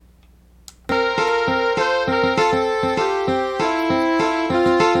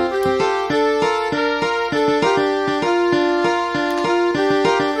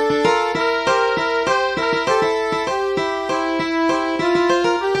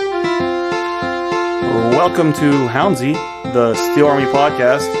welcome to Houndsy, the Steel Army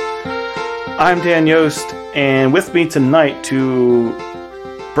podcast. I'm Dan Yost, and with me tonight to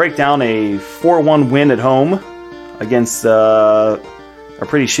break down a 4-1 win at home against a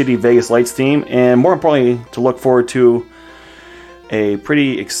pretty shitty Vegas Lights team, and more importantly, to look forward to a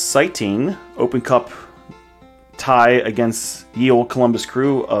pretty exciting Open Cup tie against Ye Olde Columbus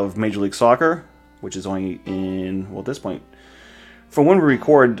Crew of Major League Soccer, which is only in, well, at this point, from when we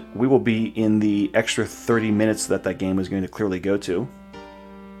record, we will be in the extra 30 minutes that game is going to clearly go to.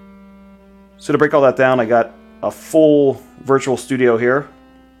 So to break all that down, I got a full virtual studio here.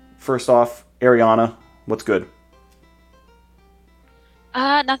 First off, Ariana, what's good?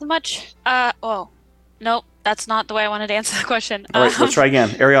 Nothing much. Nope, that's not the way I wanted to answer the question. All right, let's try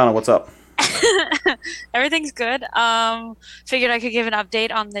again. Ariana, what's up? Everything's good. Figured I could give an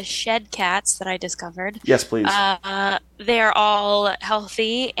update on the shed cats that I discovered. Yes, please. They're all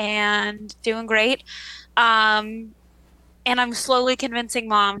healthy and doing great. And I'm slowly convincing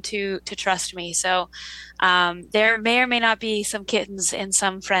Mom to trust me. So there may or may not be some kittens in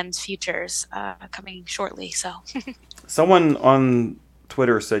some friends' futures coming shortly. So Someone on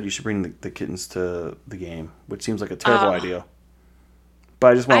Twitter said you should bring the kittens to the game, which seems like a terrible idea.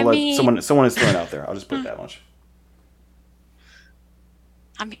 But I just want to let someone is throwing it out there. I'll just put it that much.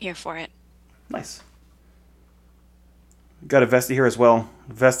 I'm here for it. Nice. Got a Vesti here as well.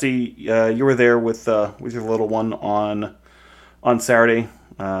 Vesti, you were there with your little one on Saturday.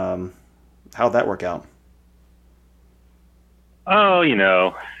 How'd that work out? Oh,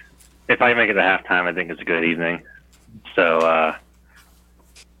 if I make it to halftime, I think it's a good evening. So,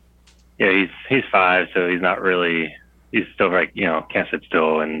 he's 5, so he's not really. He's still can't sit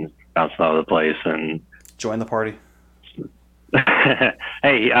still and bouncing all over the place and join the party.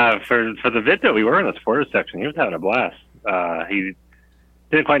 Hey, for the vid though, we were in the supporters section. He was having a blast. He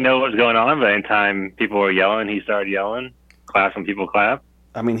didn't quite know what was going on, but anytime people were yelling, he started yelling, clap when people clap.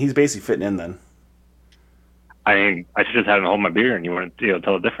 I mean, he's basically fitting in then. I mean, I should just have him hold my beer and you wouldn't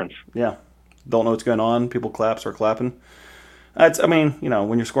tell the difference. Yeah. Don't know what's going on. People start clapping.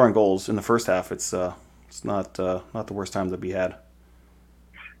 When you're scoring goals in the first half, it's not the worst time to be had.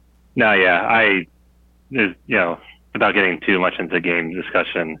 No, yeah. Without getting too much into game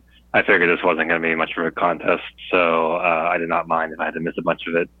discussion, I figured this wasn't going to be much of a contest, so I did not mind if I had to miss a bunch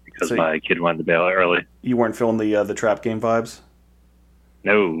of it because my kid wanted to bail early. You weren't feeling the trap game vibes?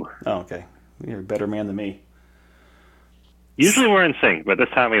 No. Oh, okay. You're a better man than me. Usually we're in sync, but this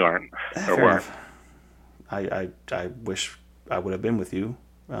time we aren't. Fair enough. I wish I would have been with you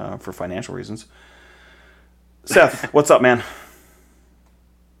for financial reasons. Seth, what's up, man?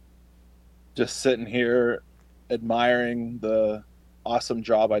 Just sitting here admiring the awesome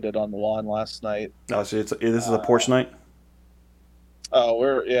job I did on the lawn last night. Oh, so this is a porch night? Oh,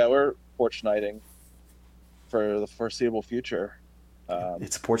 we're porch nighting for the foreseeable future.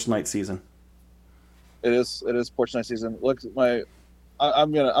 It's porch night season. It is porch night season. Look,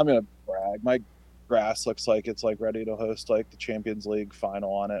 I'm gonna brag. My grass looks like it's ready to host the Champions League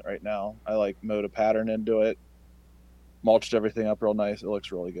final on it right now. I mowed a pattern into it, mulched everything up real nice. It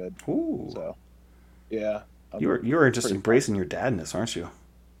looks really good. Ooh. So, yeah. You're just embracing your dadness, aren't you?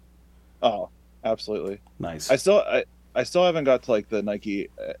 Oh, absolutely. Nice. I still haven't got to the Nike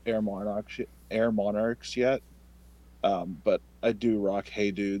Air Monarchs yet. But I do rock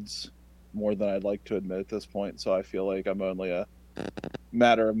Hey Dudes more than I'd like to admit at this point. So I feel like I'm only a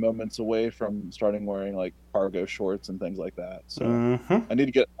matter of moments away from starting wearing cargo shorts and things like that. So I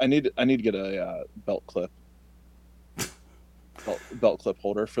need to get a belt clip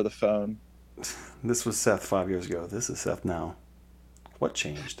holder for the phone. This was Seth 5 years ago. This is Seth now. What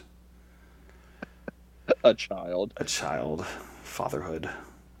changed? A child. Fatherhood.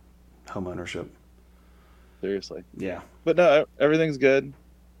 Home ownership. Seriously. Yeah. But no, everything's good.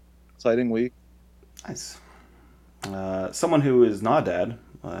 Exciting week. Nice. Someone who is not a dad,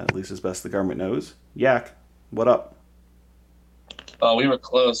 at least as best the government knows. Yak, what up? We were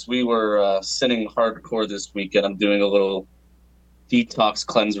close. We were sinning hardcore this weekend. I'm doing a little detox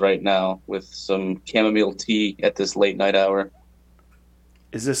cleanse right now with some chamomile tea at this late night hour.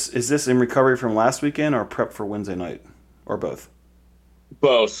 Is this in recovery from last weekend or prep for Wednesday night, or both?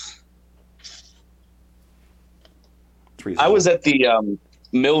 Both. I was at the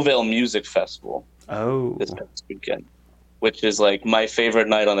Millvale Music Festival this past weekend, which is my favorite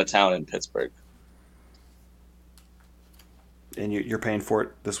night on the town in Pittsburgh. And you're paying for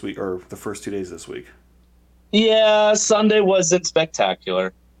it this week, or the first 2 days this week? Yeah, Sunday wasn't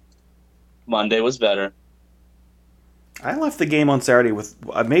spectacular. Monday was better. I left the game on Saturday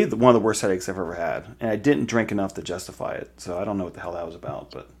I made one of the worst headaches I've ever had, and I didn't drink enough to justify it. So I don't know what the hell that was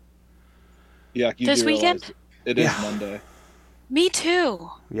about, but Yeah, you This do weekend? realize it is Yeah. Monday. Me too.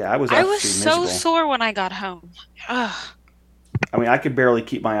 Yeah, I was I was absolutely so miserable. sore when I got home. Ugh. I mean, I could barely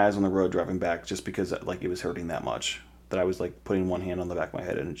keep my eyes on the road driving back just because like it was hurting that much that I was like putting one hand on the back of my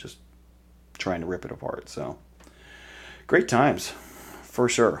head and just trying to rip it apart. So great times, for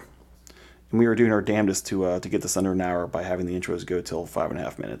sure. And we were doing our damnedest to get this under an hour by having the intros go till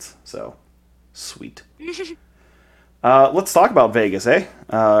 5.5 minutes. So sweet. Let's talk about Vegas, eh?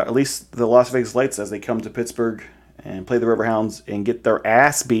 At least the Las Vegas Lights as they come to Pittsburgh and play the Riverhounds and get their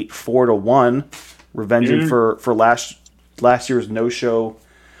ass beat 4-1, revenging for last year's no show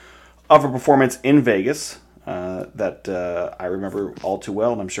of a performance in Vegas that I remember all too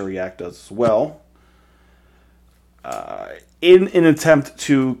well, and I'm sure Yak does as well. In an attempt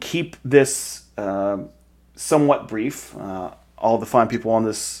to keep this somewhat brief, all the fine people on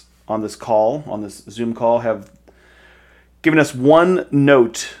this call, on this Zoom call, have given us one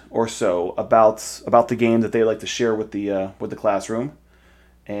note or so about the game that they like to share with the classroom,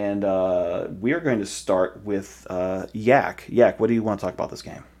 and we are going to start with Yak. Yak, what do you want to talk about this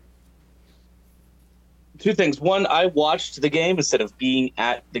game? Two things. One, I watched the game instead of being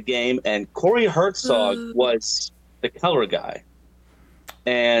at the game, and Corey Herzog was the color guy,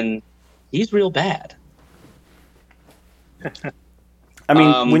 and he's real bad. I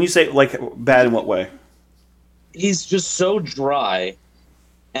mean, when you say like bad, in what way? He's just so dry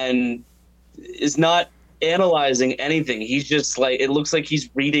and is not analyzing anything. He's just like, it looks like he's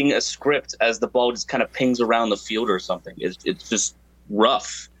reading a script as the ball just kind of pings around the field or something. It's just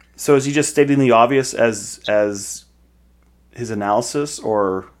rough. So is he just stating the obvious as his analysis,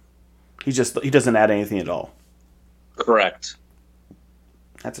 or he doesn't add anything at all? Correct.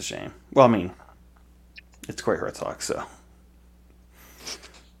 That's a shame. Well, I mean, it's Corey Herzog, so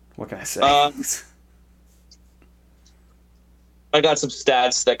what can I say? I got some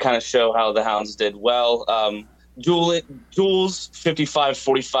stats that kind of show how the Hounds did well. Duels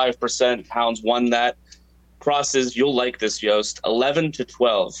 55-45%. Hounds won that. Crosses, you'll like this, Yost,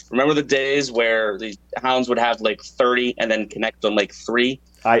 11-12. Remember the days where the Hounds would have like 30 and then connect on like 3?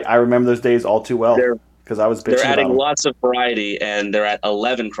 I remember those days all too well because I was bitching They're adding about them. lots of variety, and they're at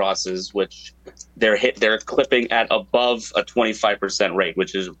 11 crosses, which they're clipping at above a 25% rate,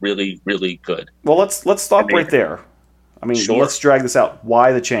 which is really, really good. Well, let's stop right there. I mean, Sure. Let's drag this out.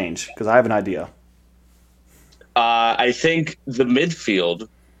 Why the change? Because I have an idea. I think the midfield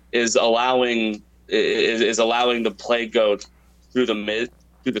is allowing the play go through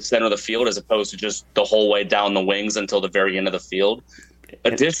the center of the field as opposed to just the whole way down the wings until the very end of the field.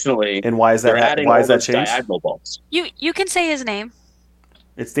 Additionally, and why is that? they're adding Why is all that those changed? diagonal balls. You can say his name.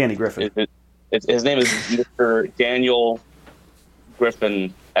 It's Danny Griffin. His name is Mr. Daniel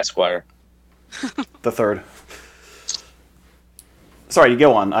Griffin Esquire. The third. Sorry, you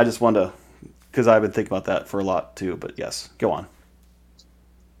go on. I just wanted to, because I've been thinking about that for a lot too. But yes, go on.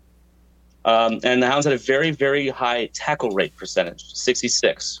 And the Hounds had a very, very high tackle rate percentage,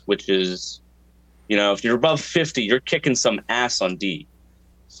 66, which is, if you're above 50, you're kicking some ass on D.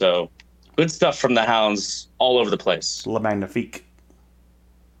 So good stuff from the Hounds all over the place. Le Magnifique.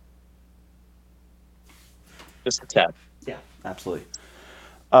 Just a tap. Yeah, absolutely.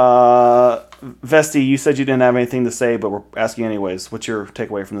 Vesti, you said you didn't have anything to say, but we're asking anyways. What's your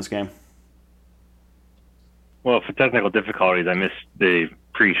takeaway from this game? Well, for technical difficulties, I missed the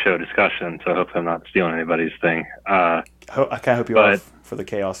pre-show discussion, so I hope I'm not stealing anybody's thing. I kind of hope you are for the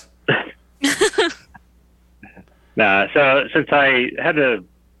chaos. Nah, so since I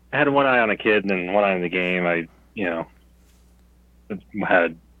had one eye on a kid and one eye on the game, I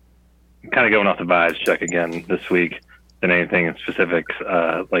had kind of going off the vibes check again this week than anything in specifics,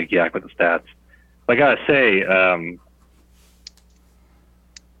 like Yak with the stats. But I gotta say,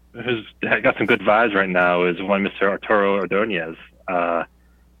 who's got some good vibes right now is one Mr. Arturo Ordonez.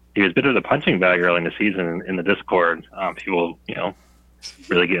 He was a bit of the punching bag early in the season in the Discord. People,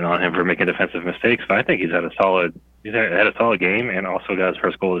 really getting on him for making defensive mistakes, but I think he's had a solid game and also got his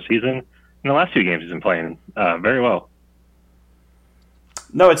first goal of the season. In the last 2 games, he's been playing very well.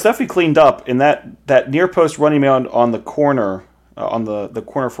 No, it's definitely cleaned up. In that near post running man on the corner, on the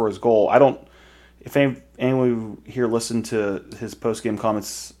corner for his goal. I don't. If anyone here listened to his post game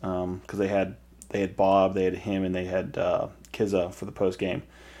comments, because they had Bob, they had him, and they had Kizza for the post game.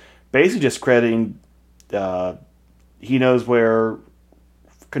 Basically, just crediting. He knows where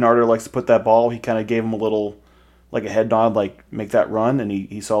Canardo likes to put that ball. He kind of gave him a little, like a head nod, like make that run, and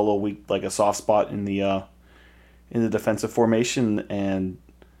he saw a little weak, like a soft spot in the defensive formation, and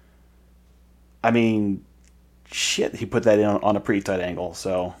I mean, shit, he put that in on a pretty tight angle.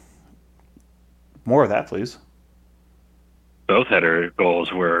 So more of that, please. Both header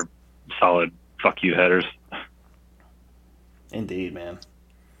goals were solid fuck you headers. Indeed, man.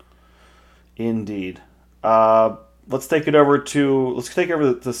 Indeed. Let's take it over to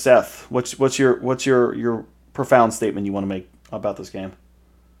Seth. What's your profound statement you want to make about this game?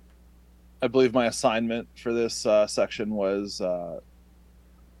 I believe my assignment for this section was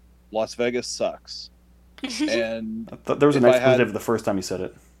Las Vegas sucks. And There was an expletive the first time you said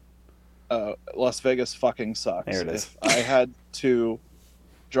it. Las Vegas fucking sucks. There it is. If I had to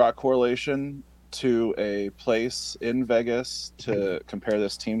draw a correlation to a place in Vegas to compare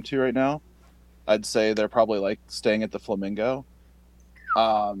this team to right now, I'd say they're probably like staying at the Flamingo.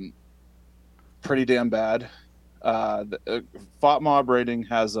 Pretty damn bad. The FOTMob rating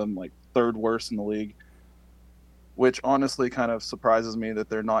has them like third worst in the league, which honestly kind of surprises me that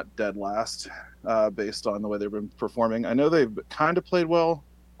they're not dead last based on the way they've been performing. I know they've kind of played well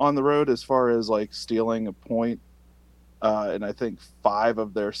on the road as far as like stealing a point, and I think 5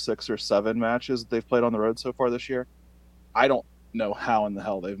 of their 6 or 7 matches they've played on the road so far this year. I don't know how in the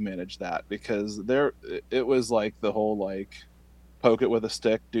hell they've managed that, because it was like the whole like poke it with a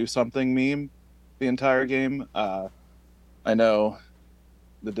stick, do something meme the entire game. I know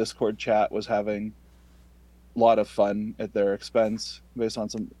the Discord chat was having a lot of fun at their expense based on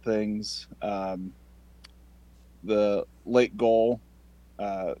some things. The late goal,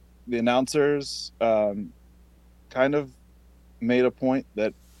 the announcers kind of made a point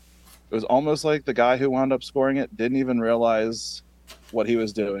that it was almost like the guy who wound up scoring it didn't even realize what he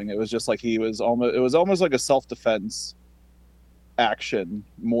was doing. It was just like it was almost like a self-defense action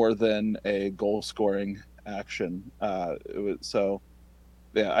more than a goal scoring action.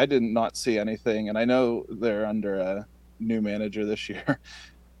 Yeah, I did not see anything, and I know they're under a new manager this year,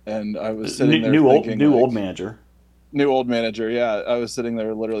 and I was sitting there thinking, new old manager. Yeah, I was sitting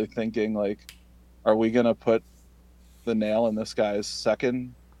there literally thinking, like, are we gonna put the nail in this guy's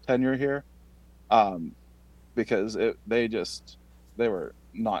second tenure here? Because they were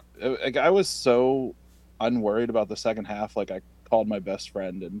not. Like, I was so unworried about the second half. Like, I called my best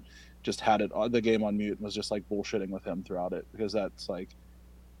friend and just had the game on mute and was just like bullshitting with him throughout it, because that's like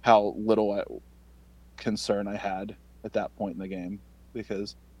how little concern I had at that point in the game,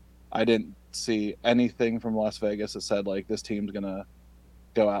 because I didn't see anything from Las Vegas that said like this team's gonna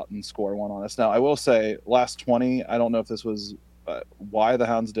go out and score one on us. Now I will say, last 20, I don't know if this was why the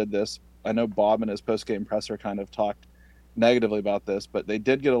Hounds did this. I know Bob in his post-game presser kind of talked negatively about this, but they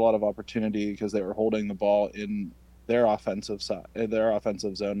did get a lot of opportunity because they were holding the ball in their offensive zone a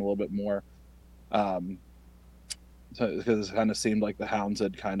little bit more. Because it kind of seemed like the Hounds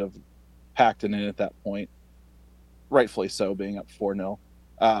had kind of packed it in at that point, rightfully so, being up 4-0.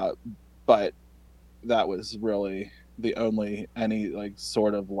 But that was really the only any like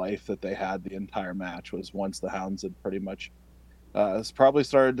sort of life that they had the entire match, was once the Hounds had pretty much probably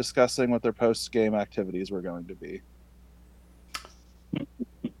started discussing what their post-game activities were going to be.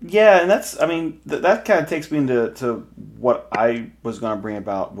 Yeah, and that's, I mean, that kind of takes me into what I was going to bring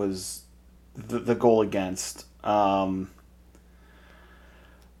about, was the goal against. As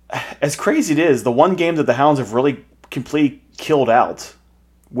crazy it is, the one game that the Hounds have really completely killed out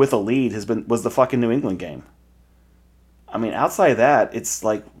with a lead was the fucking New England game. I mean, outside of that, it's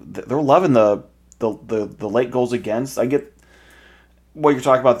like they're loving the late goals against. I get what you're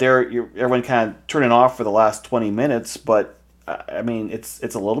talking about there. Everyone kind of turning off for the last 20 minutes, but I mean, it's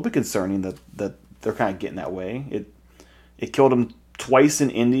a little bit concerning that they're kind of getting that way. It killed them twice in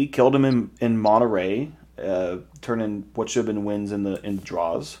Indy, killed them in Monterey, turning what should have been wins in the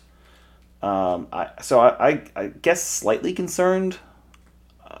draws. I guess slightly concerned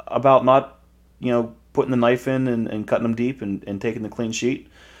about not, putting the knife in and cutting them deep and taking the clean sheet.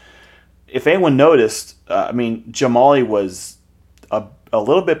 If anyone noticed, I mean, Jamali was a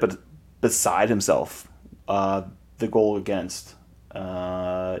little bit beside himself. The goal against.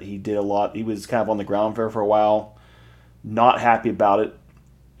 He did a lot. He was kind of on the ground for a while, not happy about it.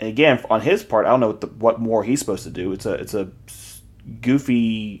 And again, on his part, I don't know what more he's supposed to do. It's a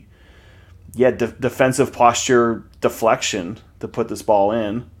goofy, defensive posture deflection to put this ball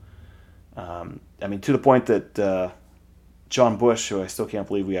in. I mean, to the point that John Bush, who I still can't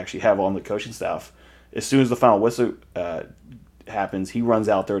believe we actually have on the coaching staff, as soon as the final whistle happens, he runs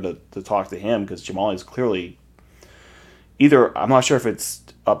out there to talk to him, because Jamali is clearly either, I'm not sure if it's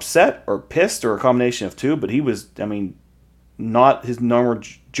upset or pissed or a combination of two, but he was, I mean, not his normal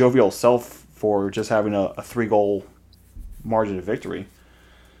jovial self for just having a 3-goal margin of victory.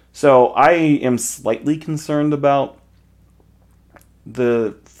 So I am slightly concerned about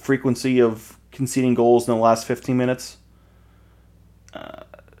the frequency of conceding goals in the last 15 minutes.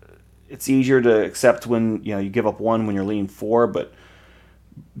 It's easier to accept when you give up one when you're leading 4, but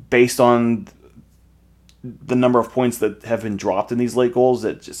based on the number of points that have been dropped in these late goals,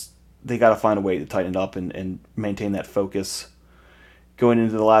 that just they got to find a way to tighten it up and maintain that focus going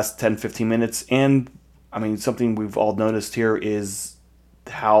into the last 10, 15 minutes. And, I mean, something we've all noticed here is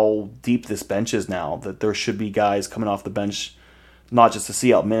how deep this bench is now, that there should be guys coming off the bench not just to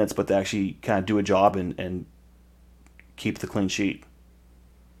see out minutes, but to actually kind of do a job and keep the clean sheet.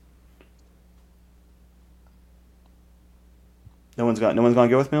 No one's going to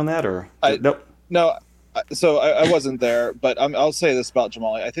go with me on that, or nope. No, so I wasn't there, but I'll say this about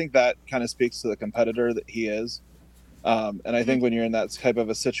Jamali. I think that kind of speaks to the competitor that he is, and I think when you're in that type of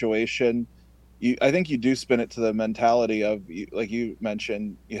a situation, I think you do spin it to the mentality of, like you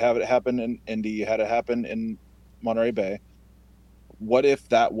mentioned, you have it happen in Indy, you had it happen in Monterey Bay. What if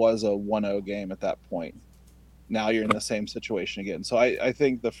that was a 1-0 game at that point? Now you're in the same situation again. So I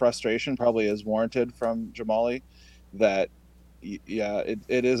think the frustration probably is warranted from Jamali, that yeah,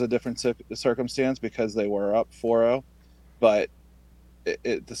 it is a different circumstance because they were up 4-0, but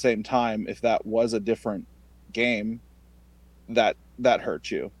at the same time, if that was a different game, that hurts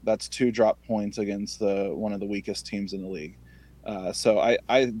you. That's 2 drop points against one of the weakest teams in the league. So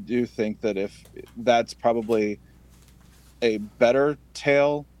I do think that if that's probably a better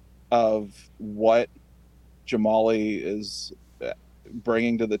tale of what Jamali is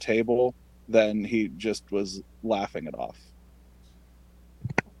bringing to the table than he just was laughing it off.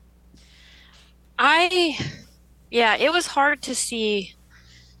 It was hard to see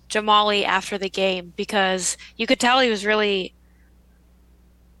Jamali after the game because you could tell he was really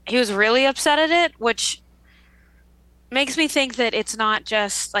upset at it, which makes me think that it's not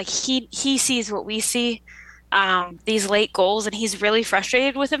just like he sees what we see, these late goals, and he's really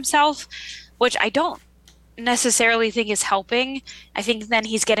frustrated with himself, which I don't necessarily think is helping. I think then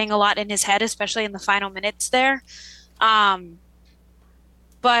he's getting a lot in his head, especially in the final minutes there. But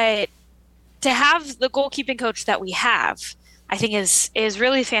to have the goalkeeping coach that we have, I think is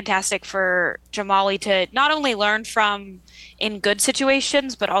really fantastic for Jamali to not only learn from in good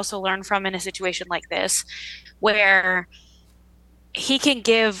situations, but also learn from in a situation like this, where he can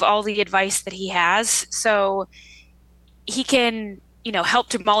give all the advice that he has, so he can, help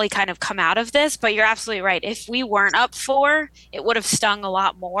Jamali kind of come out of this. But you're absolutely right. If we weren't up 4, it would have stung a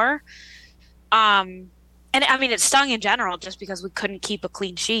lot more. And I mean, it stung in general just because we couldn't keep a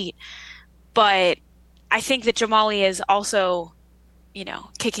clean sheet. But I think that Jamali is also,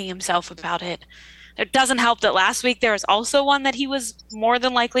 kicking himself about it. It doesn't help that last week there was also one that he was more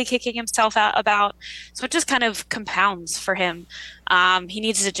than likely kicking himself out about. So it just kind of compounds for him. He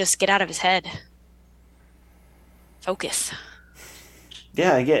needs to just get out of his head. Focus.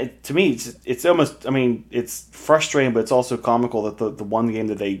 Yeah, again, to me, it's almost, I mean, it's frustrating, but it's also comical that the one game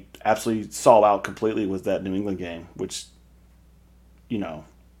that they absolutely saw out completely was that New England game, which,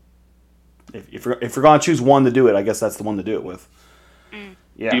 if you're going to choose one to do it, I guess that's the one to do it with.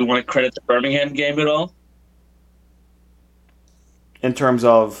 Yeah. Do you want to credit the Birmingham game at all? In terms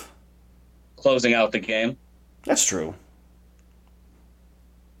of closing out the game? That's true.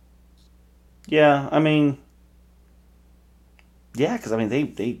 Yeah, I mean, yeah, because I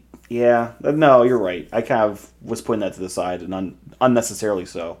mean yeah, no, you're right. I kind of was putting that to the side, and unnecessarily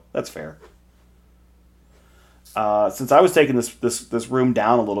so. That's fair. Since I was taking this room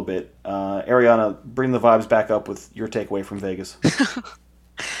down a little bit, Ariana, bring the vibes back up with your takeaway from Vegas.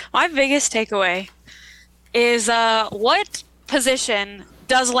 My biggest takeaway is what position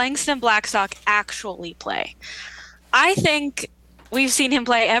does Langston Blackstock actually play? I think we've seen him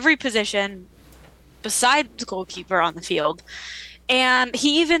play every position besides goalkeeper on the field. And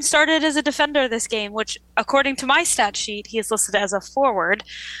he even started as a defender this game, which, according to my stat sheet, he is listed as a forward.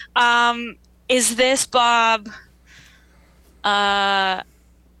 Is this Bob,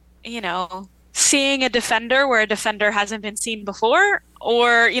 seeing a defender where a defender hasn't been seen before?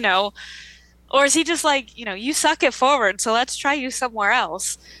 Or is he just like, you suck at forward, so let's try you somewhere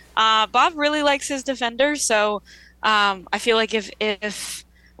else? Bob really likes his defenders, so I feel like if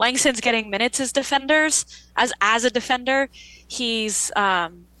Langston's getting minutes as a defender, he's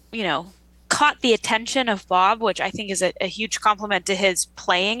caught the attention of Bob, which I think is a huge compliment to his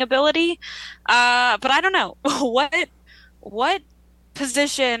playing ability. But I don't know what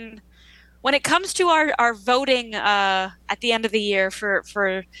position, when it comes to our voting at the end of the year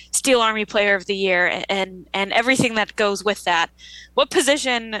for Steel Army Player of the Year and everything that goes with that, what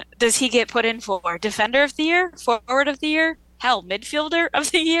position does he get put in for? Defender of the Year? Forward of the Year? Hell, midfielder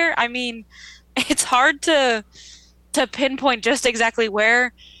of the year? I mean, it's hard to pinpoint just exactly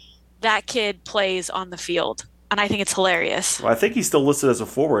where that kid plays on the field. and I think it's hilarious. Well, I think he's still listed as a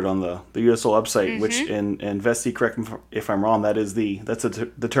forward on the USL website, which, Mm-hmm. and Vesti, correct me if I'm wrong, that's a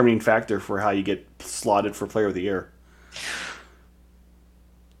determining factor for how you get slotted for Player of the Year.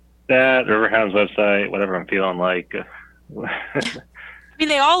 That Riverhound's website, whatever I'm feeling like. I mean,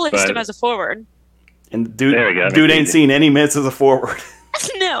 they all list him as a forward. And dude, There we go. dude ain't seen any minutes as a forward.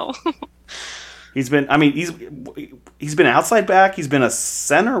 No. He's been outside back. He's been a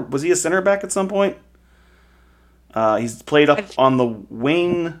center. Was he a center back at some point? He's played up on the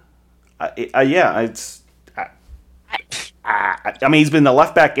wing. I mean, he's been a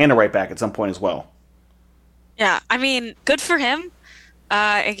left back and a right back at some point as well. Yeah, I mean, good for him.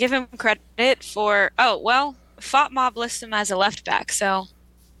 I give him credit for. Oh well, FotMob lists him as a left back, so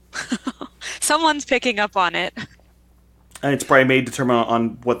someone's picking up on it. And it's probably made determined on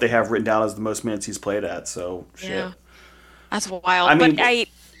what they have written down as the most minutes he's played at. So shit. Yeah, that's wild. I mean,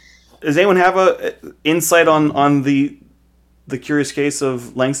 does anyone have a insight on the curious case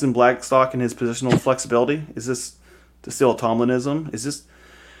of Langston Blackstock and his positional flexibility? Is this still a Tomlinism? Is this?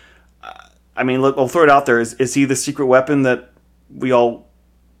 I mean, look, I'll throw it out there. Is he the secret weapon that we all,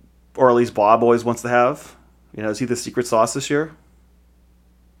 or at least Bob, always wants to have? You know, is he the secret sauce this year?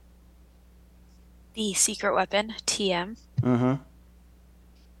 The secret weapon, TM. Mm-hmm.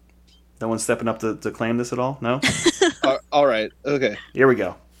 No one's stepping up to claim this at all? No? All right. Okay. Here we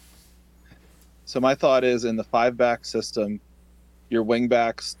go. So my thought is, in the 5-back system, your wing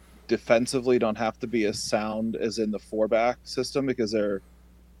backs defensively don't have to be as sound as in the 4-back system, because they're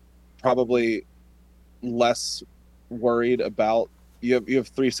probably less worried about you have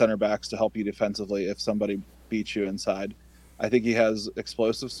 3 center backs to help you defensively if somebody beats you inside. I think he has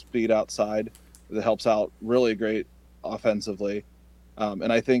explosive speed outside that helps out really great offensively.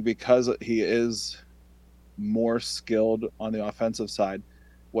 And I think because he is more skilled on the offensive side,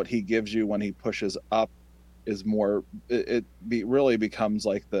 what he gives you when he pushes up is more, really becomes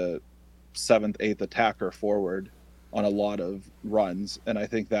like the 7th, 8th attacker forward on a lot of runs. And I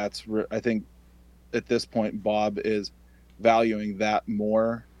think I think at this point, Bob is valuing that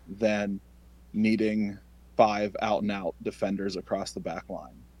more than needing 5 out and out defenders across the back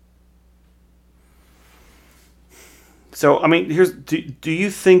line. So, I mean, do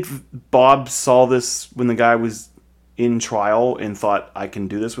you think Bob saw this when the guy was in trial and thought, I can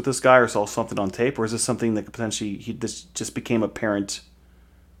do this with this guy, or saw something on tape, or is this something that potentially this just became apparent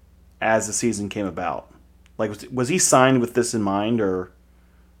as the season came about? Like, was he signed with this in mind, or...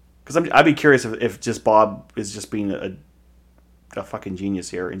 Because I'd be curious if just Bob is just being a fucking genius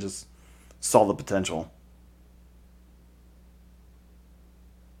here and just saw the potential.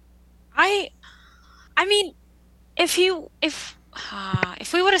 I mean, if we would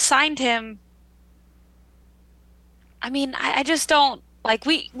have signed him, I mean, I just don't like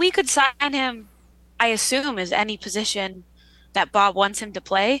we could sign him, I assume, as any position that Bob wants him to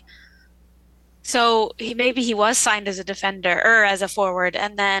play. So maybe he was signed as a defender or as a forward,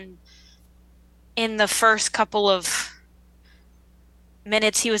 and then in the first couple of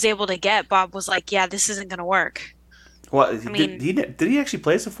minutes he was able to get, Bob was like, "Yeah, this isn't going to work." Well, did he actually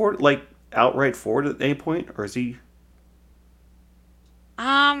play as a forward, like outright forward at any point, or is he?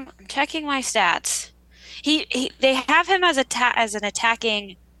 I'm checking my stats. They have him as an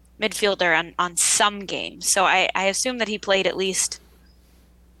attacking midfielder on some games, so I assume that he played at least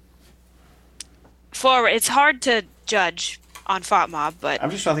forward. It's hard to judge on FotMob, but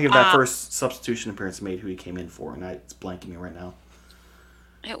I'm just trying to think of that first substitution appearance made, who he came in for, and it's blanking me right now.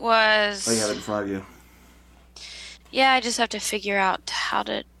 it was. Oh, you have it in front of you. Yeah, I just have to figure out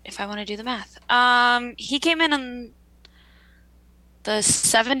if I want to do the math. He came in on the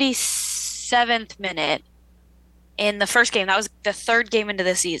 77th minute in the first game. That was the 3rd game into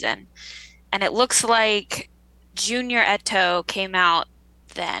the season. And it looks like Junior Eto came out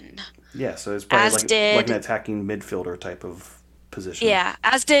then. Yeah, so it's probably like an attacking midfielder type of position. Yeah,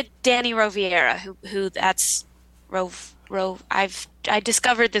 as did Danny Roviera, who that's I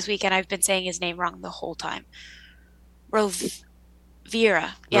discovered this weekend I've been saying his name wrong the whole time.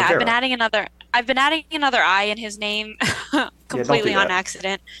 Roviera. Yeah, I've been adding another I in his name completely on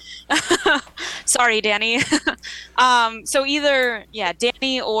accident. Sorry, Danny. So either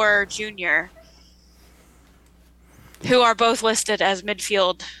Danny or Junior, who are both listed as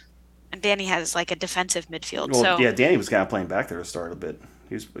midfield, and Danny has like a defensive midfield. Well, so yeah, Danny was kind of playing back there to start a bit.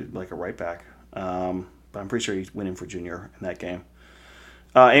 He was like a right back, but I'm pretty sure he went in for Junior in that game.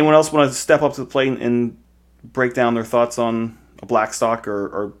 Anyone else want to step up to the plate and break down their thoughts on a Blackstock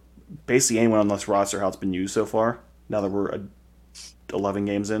or basically anyone on this roster, how it's been used so far, now that we're 11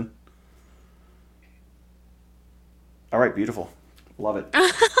 games in? All right, beautiful. Love it.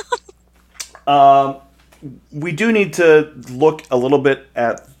 we do need to look a little bit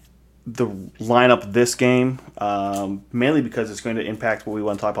at the lineup of this game, mainly because it's going to impact what we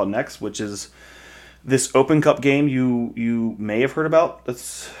want to talk about next, which is this Open Cup game you may have heard about.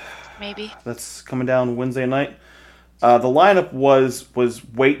 That's coming down Wednesday night. The lineup was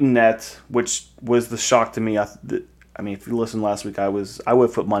Waiting Net, which was the shock to me. I mean, if you listened last week, I would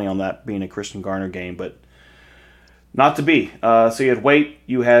have put money on that being a Christian Garner game, but not to be. So you had Wait,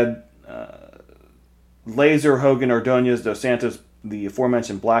 you had Laser, Hogan, Ordonez, Dos Santos, the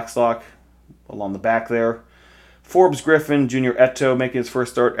aforementioned Blackstock along the back there. Forbes, Griffin, Junior Eto making his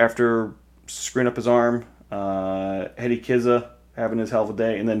first start after screwing up his arm. Hedy Kizza having his hell of a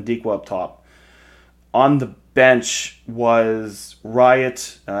day, and then Dikwa up top. On the bench was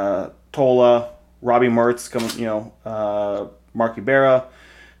Riot, Tola, Robbie Mertz, Marky Berra,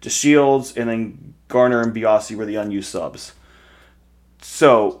 DeShields, and then Garner and Biasi were the unused subs.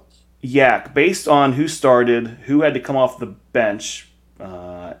 So, yeah, based on who started, who had to come off the bench,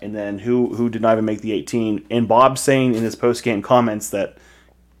 and then who did not even make the 18, and Bob saying in his post-game comments that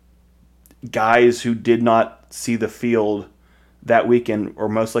guys who did not see the field that weekend are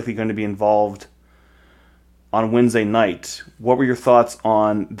most likely going to be involved on Wednesday night. What were your thoughts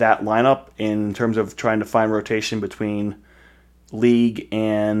on that lineup in terms of trying to find rotation between league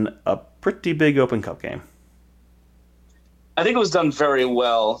and a pretty big Open Cup game? I think it was done very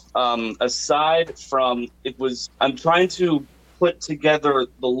well. Aside from I'm trying to put together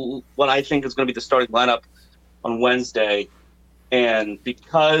what I think is going to be the starting lineup on Wednesday, and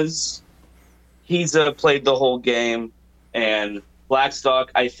because Kiza played the whole game and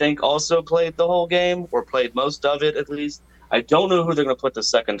Blackstock, I think, also played the whole game, or played most of it at least. I don't know who they're going to put the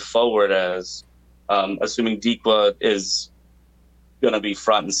second forward as, assuming Dikwa is going to be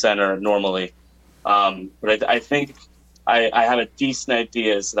front and center normally. But I think I have a decent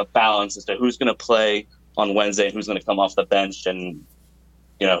idea as to the balance as to who's going to play on Wednesday and who's going to come off the bench, and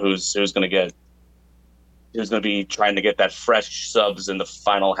who's going to be trying to get that fresh subs in the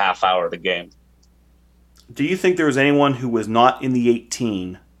final half hour of the game. Do you think there was anyone who was not in the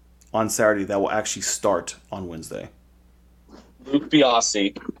 18 on Saturday that will actually start on Wednesday? Luke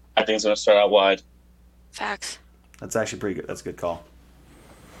Biasi, I think, is going to start out wide. Facts. That's actually pretty good. That's a good call.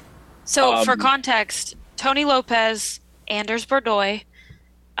 So, for context, Tony Lopez, Anders Bordoy,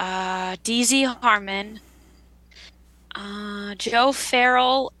 DZ Harmon, Joe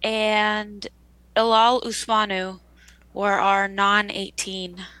Farrell, and Ilal Usmanu were our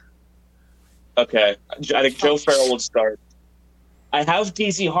non-18. Okay. I think Joe Farrell would start. I have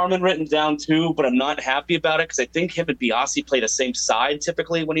DZ Harmon written down too, but I'm not happy about it because I think him and Biasi play the same side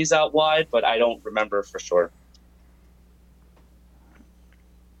typically when he's out wide, but I don't remember for sure.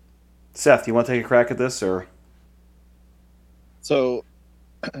 Seth, you want to take a crack at this, or? So,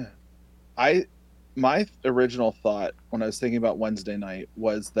 my original thought when I was thinking about Wednesday night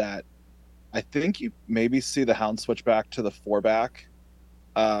was that I think you maybe see the Hound switch back to the 4-back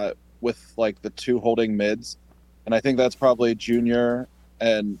with like the two holding mids, and I think that's probably Junior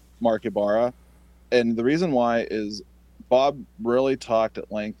and Mark Ibarra. And the reason why is Bob really talked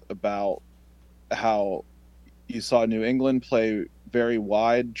at length about how you saw New England play very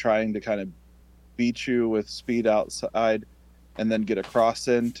wide, trying to kind of beat you with speed outside and then get a cross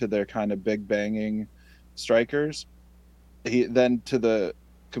in to their kind of big banging strikers. He then, to the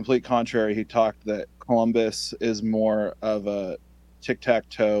complete contrary, he talked that Columbus is more of a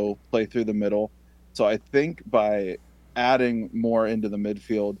tic-tac-toe, play through the middle. So I think by adding more into the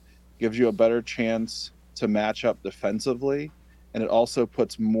midfield gives you a better chance to match up defensively, and it also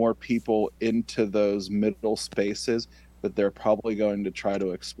puts more people into those middle spaces that they're probably going to try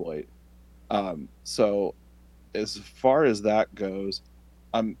to exploit. So as far as that goes,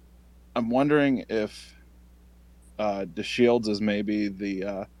 I'm wondering if DeShields is maybe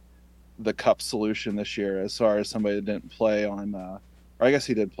the cup solution this year, as far as somebody that didn't play on, or I guess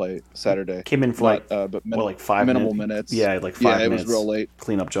he did play Saturday. Came in for but like 5 minimal minutes. minutes. Yeah, like 5 minutes. Yeah, it was real late.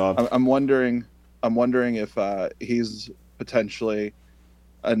 Cleanup job. I'm wondering if he's potentially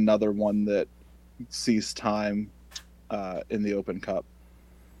another one that sees time in the Open Cup.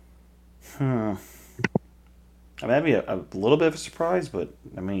 I mean, that'd be a little bit of a surprise, but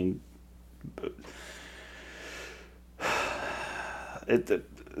I mean,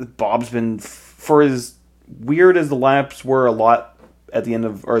 Bob's been, for as weird as the lineups were a lot at the end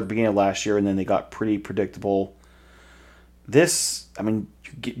of, or the beginning of last year, and then they got pretty predictable. This, I mean,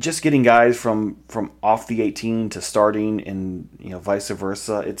 just getting guys from off the 18 to starting, and vice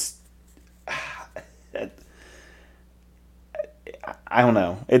versa. It's, I don't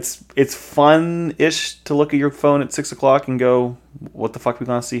know. It's fun-ish to look at your phone at 6 o'clock and go, "What the fuck are we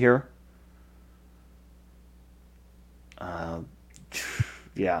gonna see here?"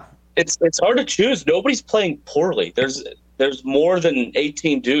 Yeah. It's hard to choose. Nobody's playing poorly. There's more than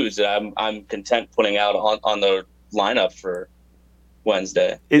 18 dudes that I'm content putting out on the lineup for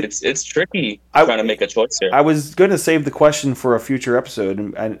Wednesday. It's tricky trying to make a choice here. I was going to save the question for a future episode,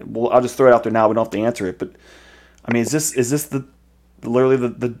 and well, I'll just throw it out there now. We don't have to answer it, but I mean, is this literally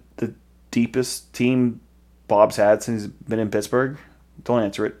the deepest team Bob's had since he's been in Pittsburgh? Don't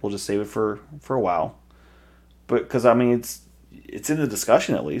answer it. We'll just save it for a while. But because I mean, it's in the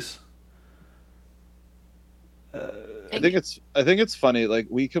discussion at least. I think it's funny. Like,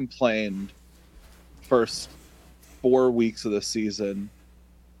 we complained first 4 weeks of the season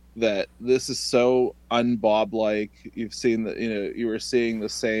that this is so un-Bob like. You've seen that, you were seeing the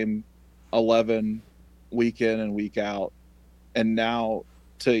same 11 week in and week out, and now,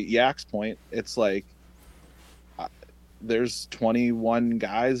 to Yak's point, it's like there's 21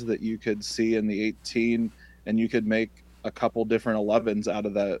 guys that you could see in the 18, and you could make a couple different 11s out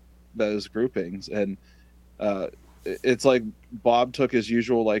of those groupings. And it's like Bob took his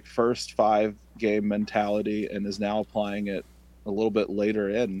usual like first 5 game mentality and is now applying it a little bit later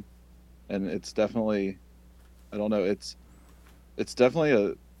in, and it's definitely, I don't know, it's definitely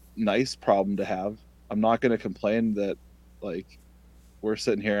a nice problem to have. I'm not going to complain that, like, we're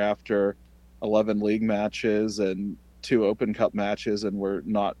sitting here after 11 league matches and 2 Open Cup matches, and we're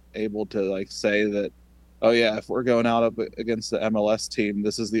not able to like say that, oh yeah, if we're going out up against the MLS team,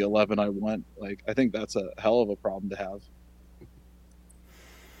 this is the 11 I want. Like, I think that's a hell of a problem to have.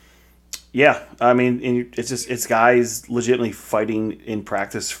 Yeah, I mean, it's guys legitimately fighting in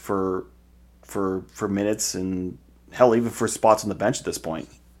practice for minutes, and hell, even for spots on the bench at this point.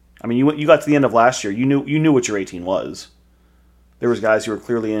 I mean, you got to the end of last year, you knew what your 18 was. There was guys who were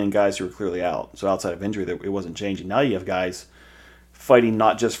clearly in and guys who were clearly out. So outside of injury, it wasn't changing. Now you have guys fighting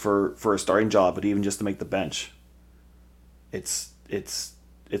not just for a starting job, but even just to make the bench. It's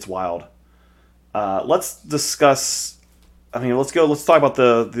wild. Let's discuss. I mean, let's talk about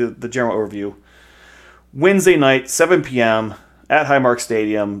the general overview. Wednesday night, 7 p.m. at Highmark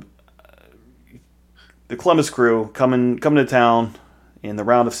Stadium. The Columbus Crew coming to town in the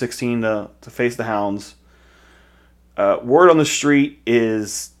round of 16 to face the Hounds. Word on the street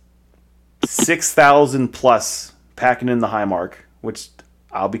is 6,000 plus packing in the Highmark, which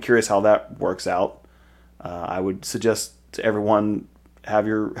I'll be curious how that works out. I would suggest to everyone have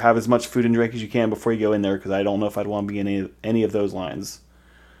as much food and drink as you can before you go in there, because I don't know if I'd want to be in any of those lines,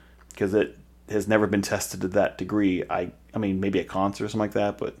 because it has never been tested to that degree. I mean, maybe a concert or something like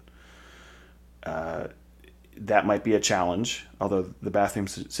that, but that might be a challenge. Although the bathroom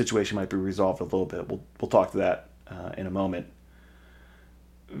situation might be resolved a little bit. We'll talk to that in a moment.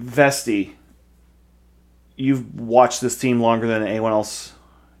 Vesti, you've watched this team longer than anyone else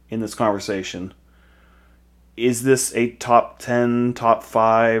in this conversation. Is this a top 10, top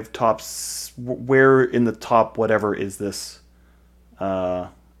 5, where in the top whatever is this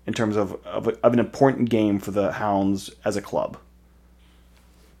in terms of an important game for the Hounds as a club?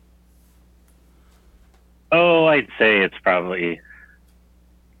 Oh, I'd say it's probably,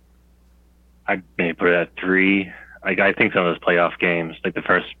 I'd maybe put it at 3. I think some of those playoff games, like the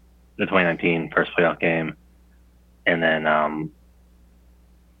 2019 first playoff game, and then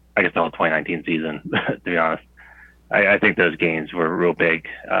I guess the whole 2019 season, to be honest. I think those games were real big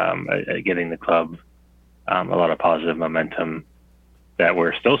at getting the club a lot of positive momentum that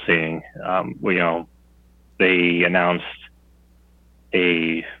we're still seeing. They announced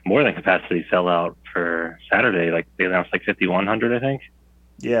a more than capacity sellout for Saturday. Like, they announced like 5,100, I think.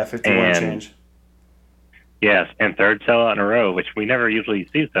 Yeah, 51 change. Yes, and third sellout in a row, which we never usually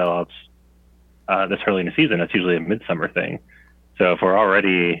see sellouts this early in the season. That's usually a midsummer thing. So if we're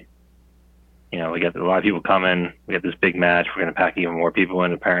already, we got a lot of people coming, we have this big match, we're going to pack even more people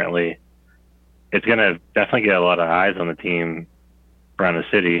in, apparently. It's going to definitely get a lot of eyes on the team around the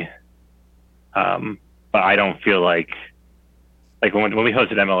city. But I don't feel like when we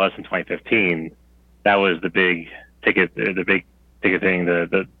hosted MLS in 2015, that was the big ticket thing,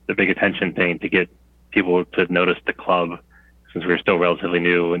 the big attention thing to get people to notice the club, since we were still relatively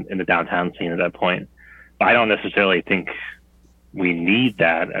new in the downtown scene at that point. But I don't necessarily think we need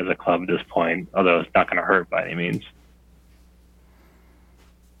that as a club at this point, although it's not going to hurt by any means.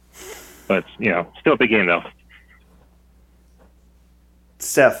 But, still a big game, though.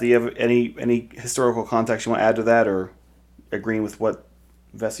 Seth, do you have any historical context you want to add to that, or agreeing with what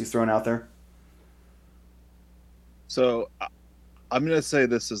Vesti's throwing out there? So I'm going to say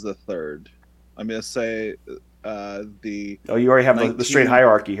this is the third. I'm going to say the... Oh, you already have the straight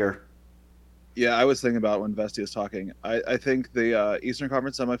hierarchy here. Yeah, I was thinking about it when Vesti was talking. I think the Eastern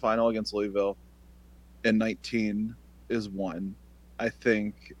Conference semifinal against Louisville in 19 is 1. I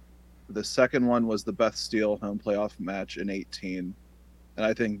think the second one was the Beth Steel home playoff match in 18, and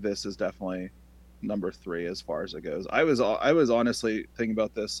I think this is definitely number 3 as far as it goes. I was honestly thinking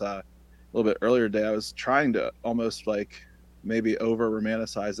about this a little bit earlier today. I was trying to almost like maybe over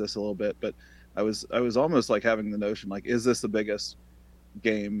romanticize this a little bit, but I was almost like having the notion like, is this the biggest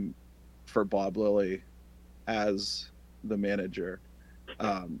game for Bob Lilly as the manager?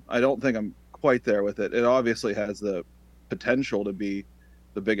 I don't think I'm quite there with it. It obviously has the potential to be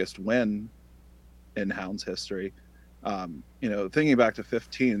the biggest win in Hounds history. Thinking back to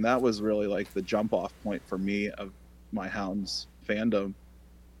 15, that was really like the jump off point for me of my Hounds fandom.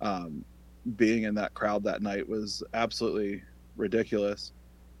 Being in that crowd that night was absolutely ridiculous,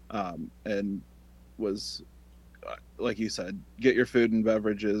 and was, like you said, get your food and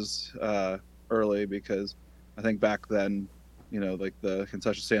beverages early, because I think back then, like the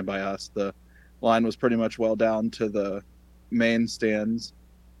concession stand by us, the line was pretty much well down to the main stands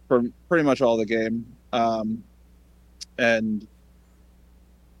for pretty much all the game. And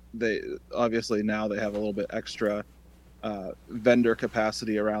they obviously now they have a little bit extra vendor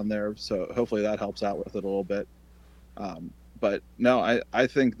capacity around there, so hopefully that helps out with it a little bit. But no, I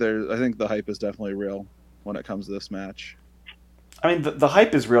think the hype is definitely real when it comes to this match. I mean, the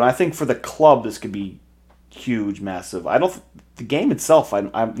hype is real. And I think for the club, this could be huge, massive. I don't. The game itself, I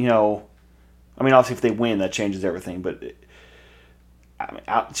mean, obviously, if they win, that changes everything. But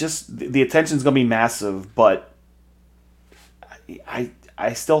just the attention's going to be massive. But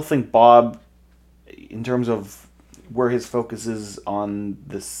I still think Bob, in terms of where his focus is on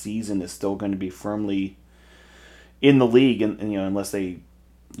this season, is still going to be firmly in the league, and unless they,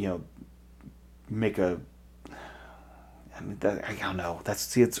 make a. I don't know.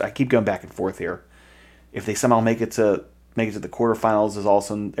 I keep going back and forth here. If they somehow make it to the quarterfinals, is all of a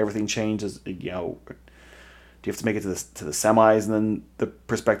sudden everything changes? Do you have to make it to the semis and then the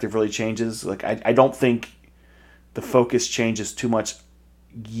perspective really changes? Like I don't think the focus changes too much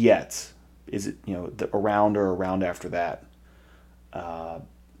yet. Is it a round or a round after that?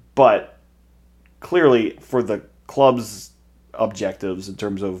 But clearly for the club's objectives in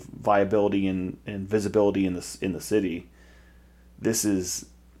terms of viability and visibility in the city, this is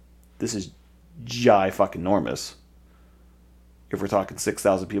fucking enormous. If we're talking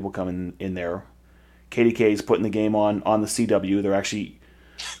 6,000 people coming in there, KDK is putting the game on the CW. They're actually,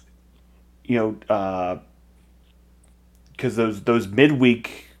 because those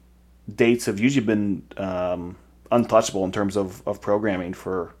midweek dates have usually been untouchable in terms of programming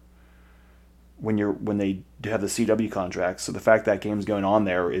for when they do have the CW contracts. So the fact that game's going on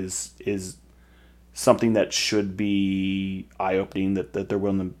there is something that should be eye-opening, that they're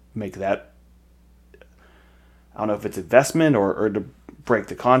willing to make that. I don't know if it's investment or to break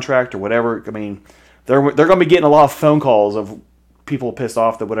the contract or whatever. I mean, they're going to be getting a lot of phone calls of people pissed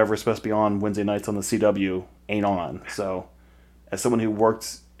off that whatever's supposed to be on Wednesday nights on the CW ain't on. So, as someone who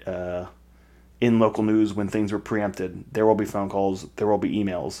worked in local news when things were preempted, there will be phone calls, there will be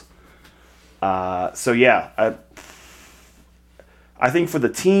emails. So yeah, I think for the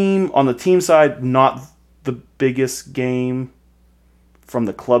team, on the team side, not the biggest game. From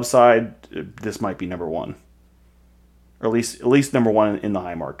the club side, this might be number one. Or at least number one in the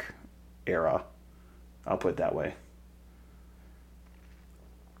Highmark era. I'll put it that way.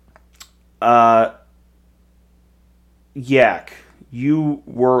 Yak, you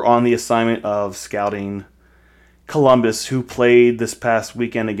were on the assignment of scouting Columbus, who played this past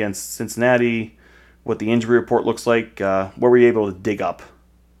weekend against Cincinnati. What the injury report looks like. What were you able to dig up?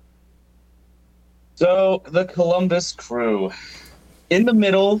 So the Columbus Crew, in the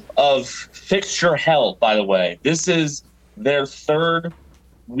middle of fixture hell, by the way. This is their third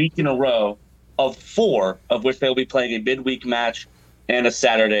week in a row of 4, of which they'll be playing a midweek match and a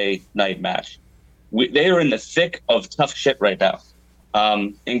Saturday night match. They are in the thick of tough shit right now,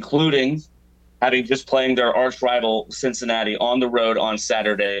 including having just playing their arch rival Cincinnati on the road on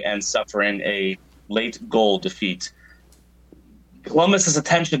Saturday and suffering a late goal defeat. Columbus's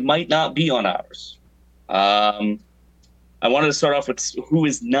attention might not be on ours. I wanted to start off with who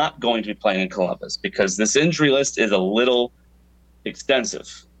is not going to be playing in Columbus, because this injury list is a little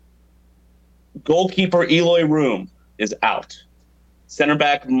extensive. Goalkeeper Eloy Room is out. Center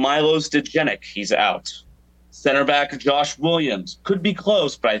back Milos Degenik, he's out. Center back Josh Williams, could be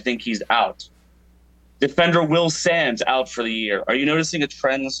close, but I think he's out. Defender Will Sands out for the year. Are you noticing a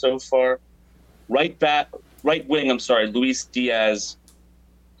trend so far? Right wing, Luis Diaz,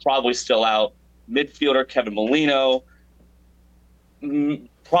 probably still out. Midfielder Kevin Molino,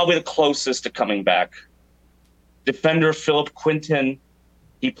 probably the closest to coming back. Defender Philip Quinton,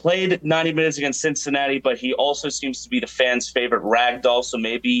 He played 90 minutes against Cincinnati, but he also seems to be the fans' favorite ragdoll, so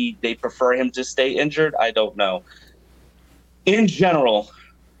maybe they prefer him to stay injured. I don't know. In general,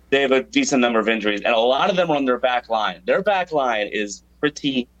 they have a decent number of injuries, and a lot of them are on their back line. Their back line is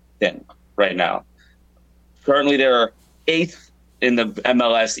pretty thin right now. Currently, they're 8th in the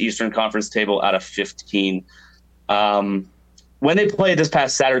MLS Eastern Conference table out of 15. When they played this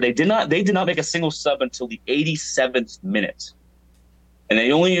past Saturday, they did not make a single sub until the 87th minute. And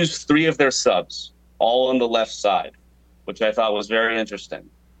they only used 3 of their subs, all on the left side, which I thought was very interesting.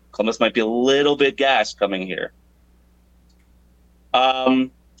 Columbus might be a little bit gassed coming here.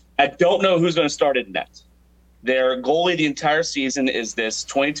 I don't know who's going to start in net. Their goalie the entire season is this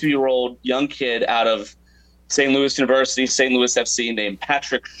 22-year-old young kid out of St. Louis University, St. Louis FC, named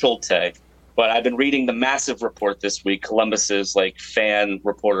Patrick Schulte. But I've been reading the massive report this week, Columbus's fan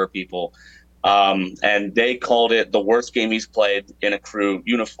reporter people. And they called it the worst game he's played in a Crew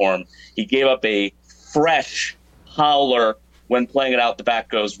uniform. He gave up a fresh howler when playing it out. The back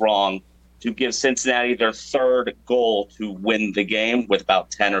goes wrong to give Cincinnati their 3rd goal to win the game with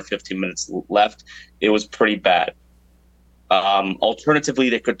about 10 or 15 minutes left. It was pretty bad. Alternatively,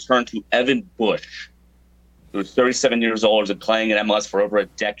 they could turn to Evan Bush, who's 37 years old, has been playing in MLS for over a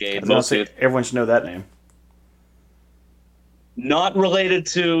decade. Everyone should know that name. Not related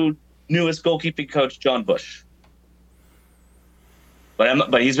to newest goalkeeping coach John Bush.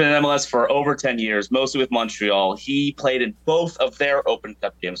 But he's been in MLS for over 10 years, mostly with Montreal. He played in both of their Open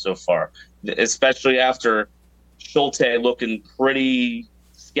Cup games so far, especially after Schulte looking pretty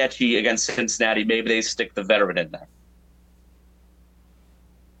sketchy against Cincinnati. Maybe they stick the veteran in there.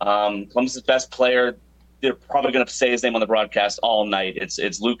 Columbus' best player, they're probably going to say his name on the broadcast all night.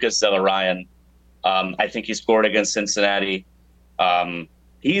 It's Lucas Zelarayan. I think he scored against Cincinnati.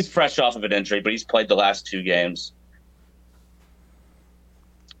 He's fresh off of an injury, but he's played the last 2 games.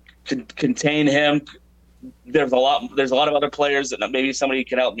 Contain him. There's a lot of other players that maybe somebody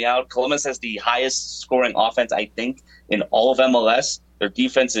can help me out. Columbus has the highest scoring offense, I think, in all of MLS. Their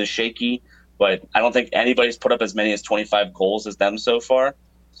defense is shaky, but I don't think anybody's put up as many as 25 goals as them so far.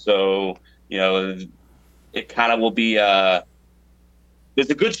 So, it kind of will be there's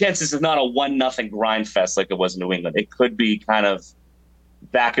a good chance this is not a 1-0 grind fest like it was in New England. It could be kind of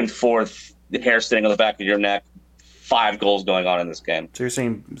back and forth, the hair sitting on the back of your neck, 5 goals going on in this game. So you're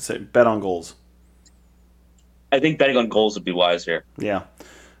saying bet on goals? I think betting on goals would be wise here. Yeah.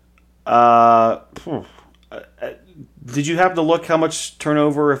 Did you happen to look how much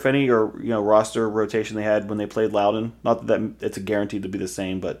turnover, if any, or roster rotation they had when they played Loudoun? Not that it's a guaranteed to be the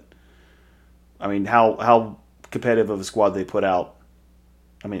same, but I mean, how competitive of a squad they put out?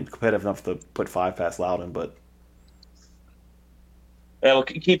 I mean, competitive enough to put 5 past Loudoun, but yeah, well,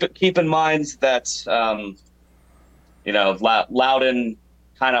 keep in mind that Loudoun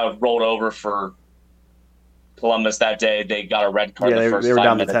kind of rolled over for Columbus that day. They got a red card. Yeah, the first they were 5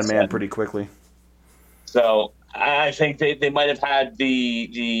 down to minutes 10 man pretty quickly. So I think they might have had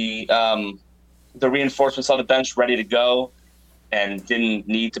the reinforcements on the bench ready to go, and didn't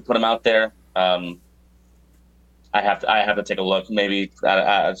need to put them out there. I have to take a look. Maybe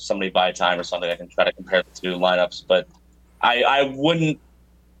somebody buy time or something. I can try to compare the 2 lineups, but I wouldn't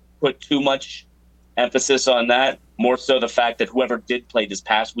put too much emphasis on that. More so the fact that whoever did play this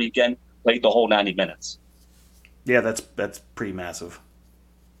past weekend played the whole 90 minutes. Yeah, that's pretty massive.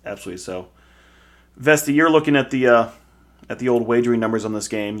 Absolutely so. Vesti, you're looking at the old wagering numbers on this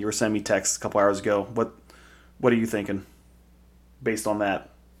game. You were sending me texts a couple hours ago. What are you thinking based on that?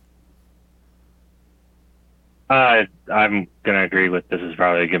 I'm going to agree with this is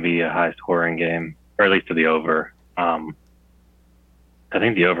probably going to be a high-scoring game, or at least to the over. I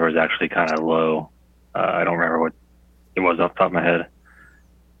think the over is actually kind of low. I don't remember what it was off the top of my head.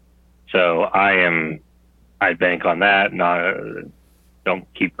 So I bank on that.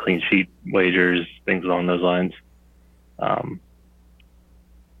 Don't keep clean sheet wagers, things along those lines. I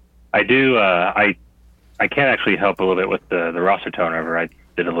do. I can actually help a little bit with the roster turnover. I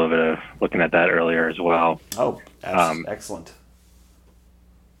did a little bit of looking at that earlier as well. Oh, excellent.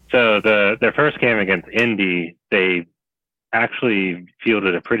 So their first game against Indy, they actually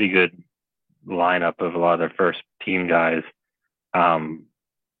fielded a pretty good lineup of a lot of their first team guys. The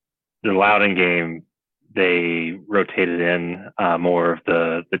Loudoun game, they rotated in more of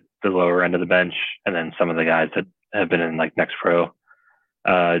the lower end of the bench, and then some of the guys that have been in Next Pro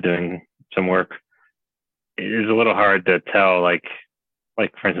doing some work. It is a little hard to tell. Like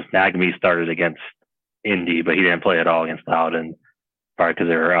for instance, Nagme started against Indy, but he didn't play at all against Loudoun, probably because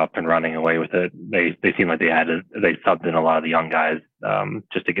they were up and running away with it. They seemed like they subbed in a lot of the young guys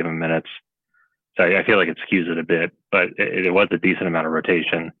just to give them minutes. So I feel like it skews it a bit, but it was a decent amount of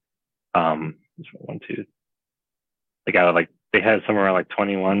rotation. 1, 2, like out of like they had somewhere around like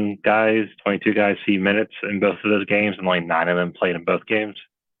 21 guys, 22 guys see minutes in both of those games, and only 9 of them played in both games.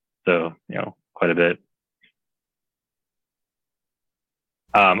 So quite a bit.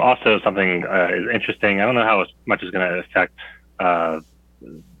 Also, something is interesting. I don't know how much is going to affect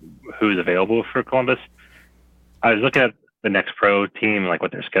who's available for Columbus. I was looking at the Next Pro team, like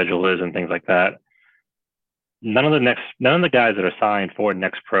what their schedule is and things like that. None of the guys that are signed for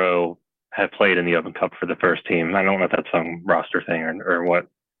Next Pro have played in the Open Cup for the first team. I don't know if that's some roster thing or what,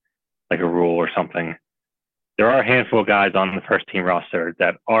 like a rule or something. There are a handful of guys on the first team roster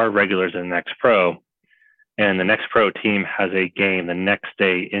that are regulars in the Next Pro, and the Next Pro team has a game the next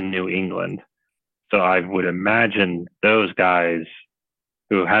day in New England. So I would imagine those guys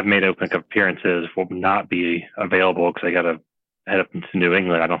who have made Open Cup appearances will not be available because they got to head up into New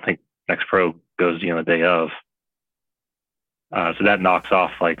England. I don't think Next Pro goes the day of. So that knocks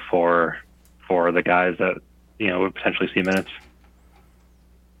off like for the guys that would potentially see minutes.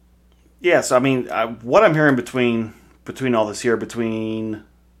 Yes, I mean, what I'm hearing between all this here, between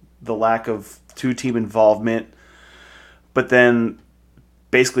the lack of two-team involvement, but then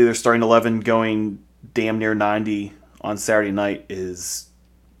basically their starting 11 going damn near 90 on Saturday night, is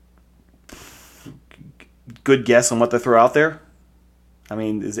good guess on what they throw out there. I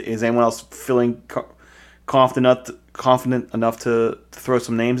mean, is anyone else feeling confident enough to throw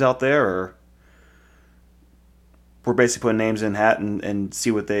some names out there, or we're basically putting names in a hat and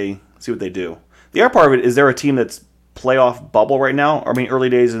see what they do? The other part of it is, there a team that's playoff bubble right now? I mean, early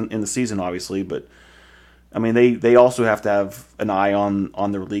days in the season, obviously, but I mean, they also have to have an eye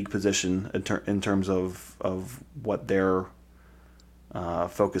on their league position in terms of what their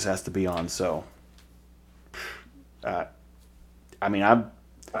focus has to be on. So, I mean,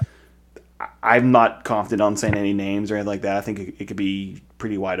 I'm not confident on saying any names or anything like that. I think it could be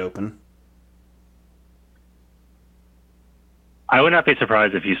pretty wide open. I would not be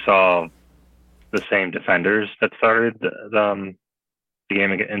surprised if you saw the same defenders that started the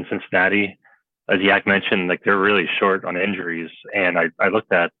game in Cincinnati. As Yak mentioned, like, they're really short on injuries, and I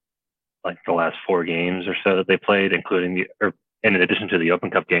looked at like the last 4 games or so that they played, including in addition to the Open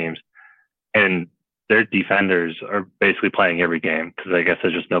Cup games, and their defenders are basically playing every game because I guess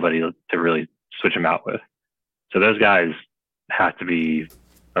there's just nobody to really switch them out with. So those guys have to be,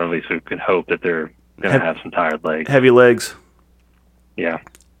 or at least we can hope that they're going to have some tired legs. Heavy legs. Yeah.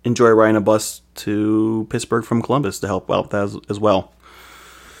 Enjoy riding a bus to Pittsburgh from Columbus to help out that as well.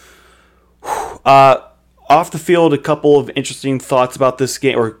 Off the field, a couple of interesting thoughts about this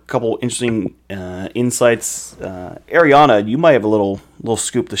game, or a couple interesting insights. Ariana, you might have a little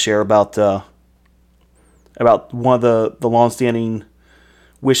scoop to share about one of the long-standing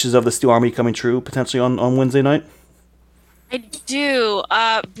wishes of the Steel Army coming true potentially on Wednesday night. I do.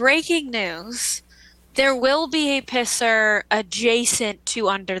 Breaking news. There will be a pisser adjacent to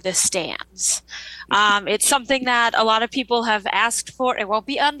under the stands. It's something that a lot of people have asked for. It won't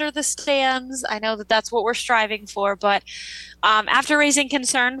be under the stands. I know that that's what we're striving for, but after raising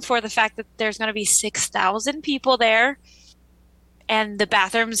concern for the fact that there's going to be 6,000 people there and the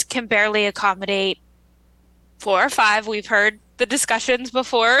bathrooms can barely accommodate 4 or 5, we've heard the discussions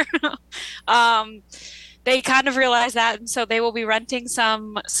before. They kind of realize that, and so they will be renting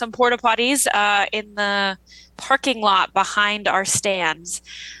some porta potties in the parking lot behind our stands.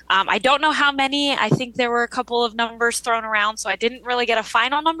 I don't know how many. I think there were a couple of numbers thrown around, so I didn't really get a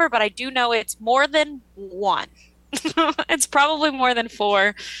final number, but I do know it's more than 1. It's probably more than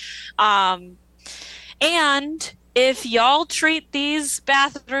 4. And if y'all treat these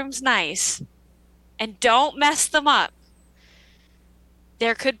bathrooms nice and don't mess them up,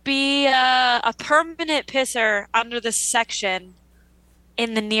 there could be a permanent pisser under this section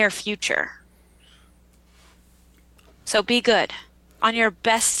in the near future. So be good on your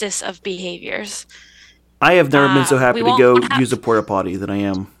bestest of behaviors. I have never been so happy to go use a porta potty than I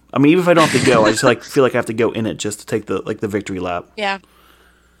am. I mean, even if I don't have to go, I just feel like I have to go in it just to take the victory lap. Yeah.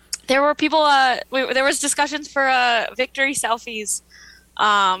 There were people. There was discussions for victory selfies.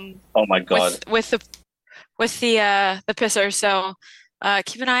 Oh my god! With the pisser. So.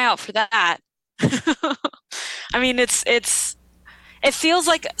 Keep an eye out for that. I mean, it feels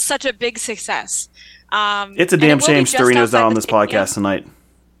like such a big success. It's a damn shame Storino's not on this podcast tonight.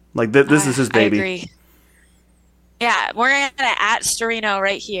 Like, this is his baby. I agree. Yeah, we're going to at Storino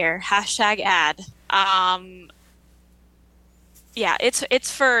right here. #ad. Yeah,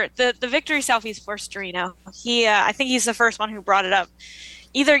 it's for the victory selfies for Storino. I think he's the first one who brought it up.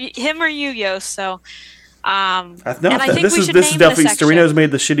 Either him or you, Yost. So And I this think we is should this is name definitely the section. Storino's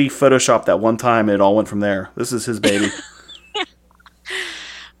made the shitty Photoshop that one time, and it all went from there. This is his baby.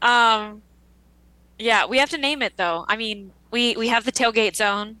 Yeah, we have to name it though. I mean, we have the tailgate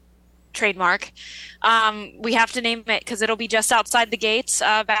zone trademark. We have to name it because it'll be just outside the gates,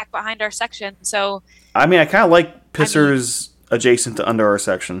 back behind our section. So I mean, I kind of like pissers adjacent to under our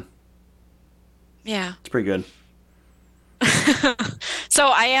section. yeah. It's pretty good. So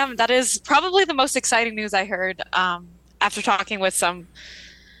that is probably the most exciting news I heard after talking with some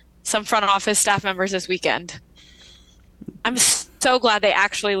front office staff members this weekend. I'm so glad they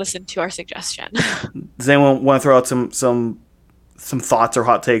actually listened to our suggestion. Does anyone want to throw out some thoughts or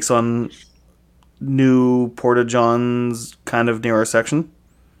hot takes on new Porta Johns kind of near our section?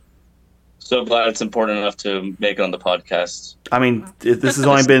 So glad it's important enough to make it on the podcast. I mean, this has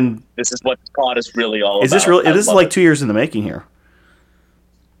only been... This is what pod is really all about. This is like 2 years in the making here.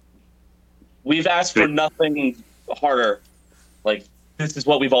 We've asked for nothing harder. Like, this is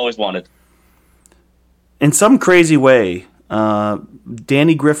what we've always wanted. In some crazy way,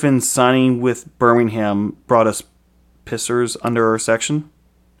 Danny Griffin signing with Birmingham brought us pissers under our section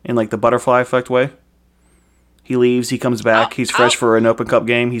in like the butterfly effect way. He leaves, he comes back, he's fresh for an Open Cup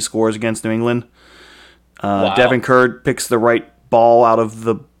game, he scores against New England. Wow. Devin Curd picks the right ball out of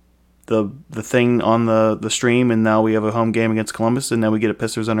the thing on the stream, and now we have a home game against Columbus, and now we get a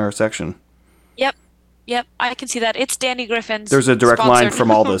pissers under our section. Yep, I can see that. It's Danny Griffin's. There's a direct line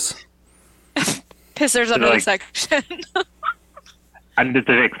from all this. Pissers under the section. And this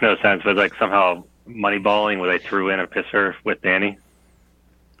makes no sense, but like somehow moneyballing where they threw in a pisser with Danny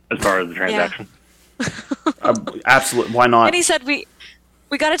as far as the transaction. Absolutely, why not? And he said, we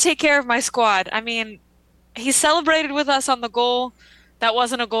got to take care of my squad. I mean, he celebrated with us on the goal. That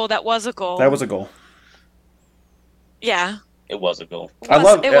wasn't a goal. That was a goal. That was a goal. Yeah. It was a goal.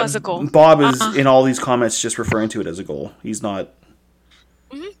 It was a goal. Bob is in all these comments just referring to it as a goal. He's not.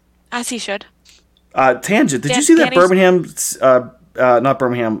 As he should. Tangent. Did you see that Birmingham, not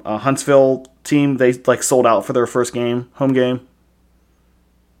Birmingham, Huntsville team? They like sold out for their first home game.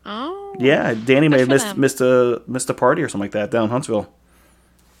 Oh. Yeah, Danny may have missed a party or something like that down in Huntsville.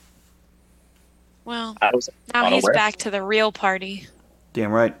 Well, now he's back to the real party.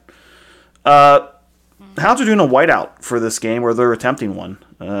 Damn right. Hounds are doing a whiteout for this game, or they're attempting one.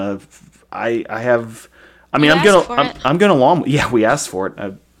 I'm going along. Yeah, we asked for it.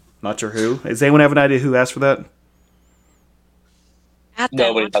 I'm not sure who. Does anyone have an idea who asked for that? At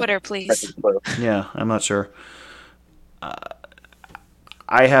them on Twitter, please. Yeah, I'm not sure.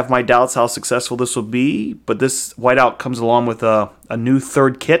 I have my doubts how successful this will be, but this whiteout comes along with a new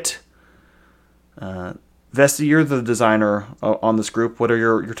third kit. Vesta, you're the designer on this group. What are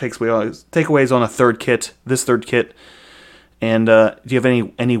your takeaways on a third kit? This third kit, and do you have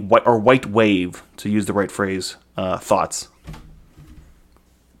any white wave, to use the right phrase, thoughts?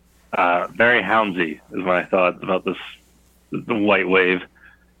 Very houndsy is my thought about this, the white wave.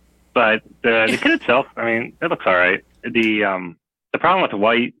 But the kit itself, I mean, it looks all right. The problem with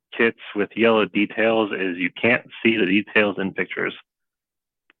white kits with yellow details is you can't see the details in pictures.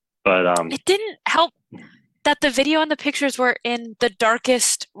 But it didn't help that the video and the pictures were in the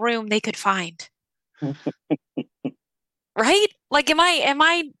darkest room they could find. Right? Like, am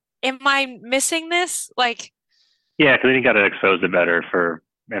I missing this? Like, yeah, because then you got to expose it better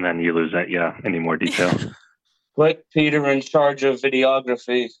and then you lose it. Yeah, any more detail. Put Peter in charge of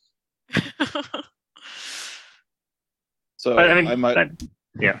videography. So I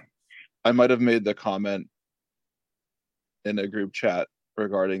might have made the comment in a group chat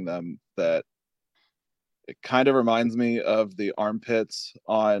regarding them that it kind of reminds me of the armpits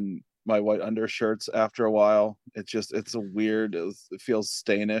on my white undershirts after a while. It feels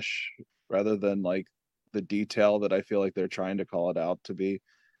stainish rather than like the detail that I feel like they're trying to call it out to be.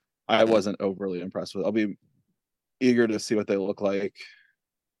 I wasn't overly impressed with it. I'll be eager to see what they look like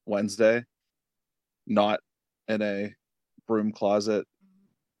Wednesday, not in a broom closet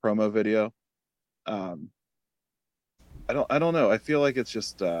promo video. I don't know. I feel like it's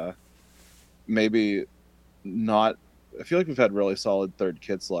just maybe not. I feel like we've had really solid third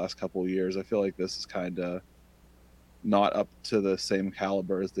kits the last couple of years. I feel like this is kind of not up to the same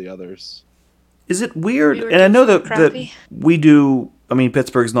caliber as the others. Is it weird? And I know that we do. I mean,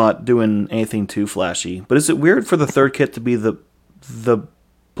 Pittsburgh's not doing anything too flashy, but is it weird for the third kit to be the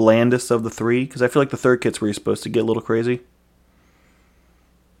blandest of the three? Because I feel like the third kit's where you're supposed to get a little crazy.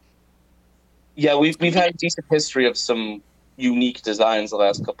 Yeah, we've had a decent history of some unique designs the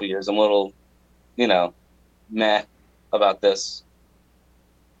last couple of years. I'm a little, meh about this.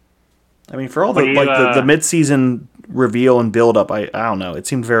 I mean, for all the mid-season reveal and build-up, I don't know. It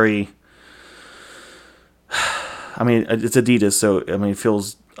seemed very I mean, it's Adidas, so I mean, it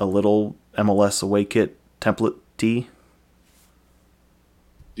feels a little MLS away kit template-y.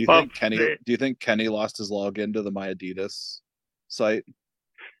 Do you Well, think Kenny? Do you think Kenny lost his login to the My Adidas site,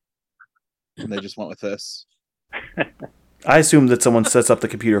 and they just went with this? I assume that someone sets up the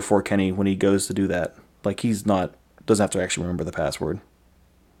computer for Kenny when he goes to do that. Like doesn't have to actually remember the password.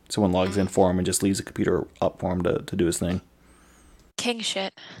 Someone logs in for him and just leaves the computer up for him to do his thing. King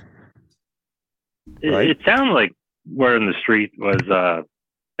shit. Right. It sounded like word in the street was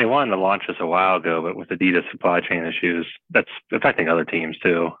they wanted to launch this a while ago, but with Adidas supply chain issues, that's affecting other teams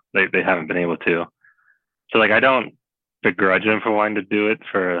too. They haven't been able to. So like I don't begrudge them for wanting to do it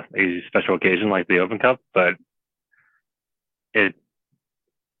for a special occasion like the Open Cup, but it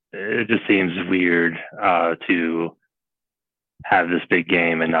just seems weird to have this big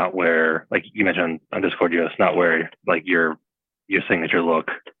game and not wear, like you mentioned on Discord, US, not wear like your signature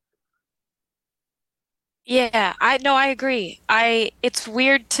look. Yeah, I agree. It's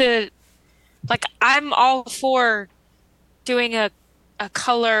weird to like I'm all for doing a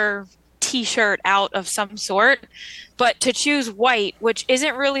color t-shirt out of some sort, but to choose white, which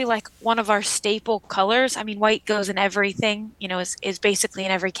isn't really like one of our staple colors. I mean, white goes in everything, is basically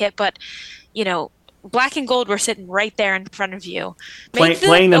in every kit, but black and gold were sitting right there in front of you.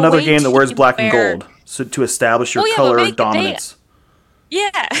 Playing another game that wears black and gold, so to establish your color dominance. They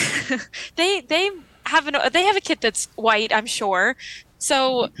have a kit that's white, I'm sure.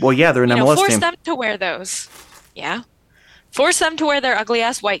 So well, yeah, they're an MLS force team. them to wear those. Yeah, force them to wear their ugly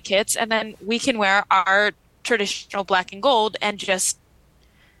ass white kits, and then we can wear our traditional black and gold and just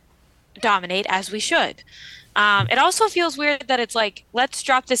dominate as we should. It also feels weird that it's like, let's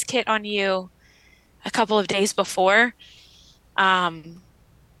drop this kit on you a couple of days before.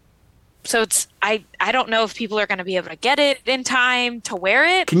 So I don't know if people are going to be able to get it in time to wear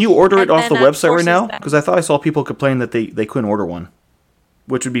it. Can you order it off the website right now? Because I thought I saw people complain that they couldn't order one,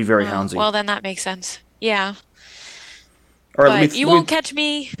 which would be very houndsy. Well, then that makes sense. Yeah. All right, but you won't catch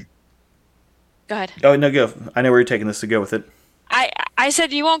me. Go ahead. Oh, no, go. I know where you're taking this, to go with it. I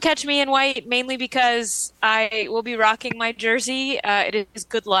said you won't catch me in white, mainly because I will be rocking my jersey. It is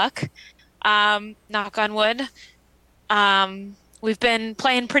good luck. Knock on wood. We've been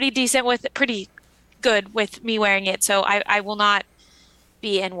playing pretty good with me wearing it, so I will not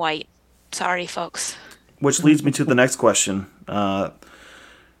be in white. Sorry, folks. Which leads me to the next question. What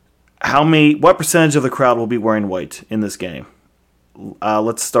percentage of the crowd will be wearing white in this game?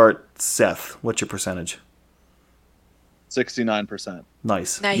 Let's start, Seth. What's your percentage? 69%.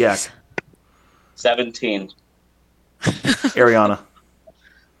 Nice. Yeah. 17. Ariana.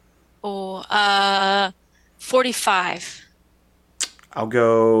 45. I'll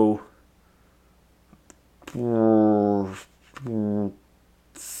go.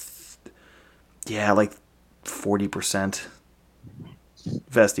 Yeah, like 40%.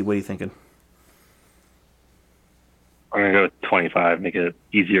 Vesty, what are you thinking? I'm gonna go with 25. Make it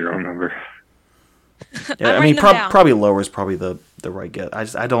easier to remember. Yeah, I mean, probably lower is probably the right get.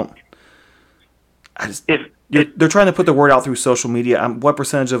 They're trying to put the word out through social media. What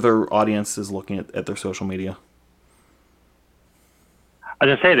percentage of their audience is looking at their social media? I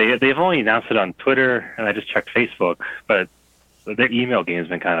was gonna say they've only announced it on Twitter, and I just checked Facebook, but their email game's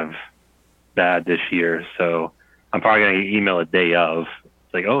been kind of bad this year, so I'm probably gonna email a day of.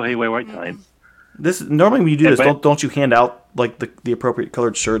 It's like, oh hey, wear white tonight. This normally when you do this, don't you hand out like the appropriate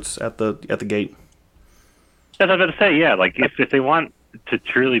colored shirts at the gate? That's what I was about to say. Yeah, like if they want to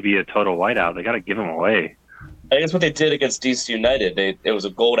truly be a total whiteout, they got to give them away. I think that's what they did against DC United. It was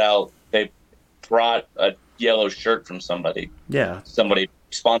a gold out. They brought a yellow shirt from somebody. Yeah. Somebody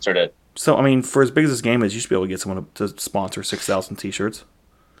sponsored it. So, I mean, for as big as this game is, you should be able to get someone to sponsor 6,000 t-shirts.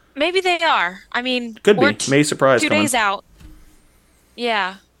 Maybe they are. I mean, could be. May surprise 2 coming. days out.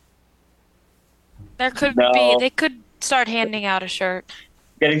 Yeah. There could be. They could start handing out a shirt.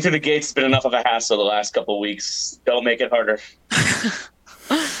 Getting to the gates has been enough of a hassle the last couple of weeks. Don't make it harder.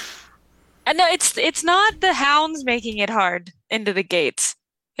 No, it's not the hounds making it hard into the gates.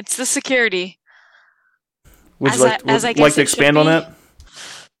 It's the security. Would you like to expand on that?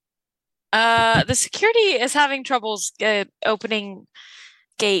 The security is having troubles opening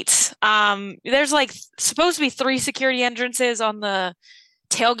gates. There's like supposed to be 3 security entrances on the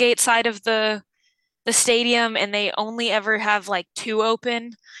tailgate side of the stadium, and they only ever have like 2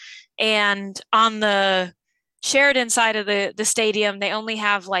 open. And on the Sheridan side of the stadium, they only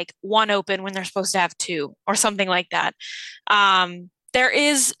have like 1 open when they're supposed to have 2 or something like that. There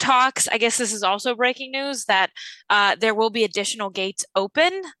is talks, I guess this is also breaking news, that there will be additional gates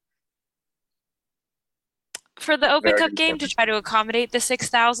open for the Open Very Cup good game to try to accommodate the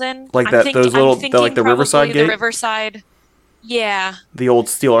 6,000. Like that- those little- I'm thinking like the Riverside probably gate? the Riverside. Yeah, The old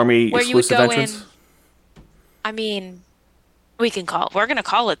Steel Army where you would exclusive go entrance. in. I mean, we're gonna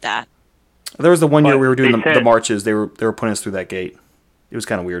call it that. There was the one year But we were doing they the said- marches. They were putting us through that gate. It was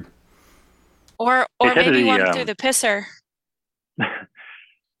kind of weird. Or They said maybe the, one through the pisser. I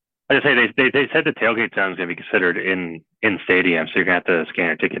just say they said the tailgate zone is going to be considered in stadium, so you're going to have to scan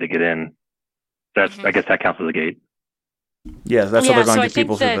your ticket to get in. That's I guess that counts as a gate. Yeah, that's how Yeah, they're going so to I get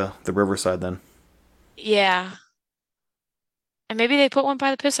people think through the Riverside then. Yeah. And maybe they put one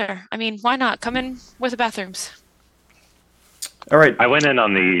by the pisser. I mean, why not? Come in with the bathrooms. All right. I went in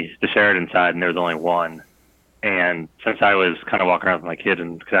on the Sheridan side, and there was only one. And since I was kind of walking around with my kid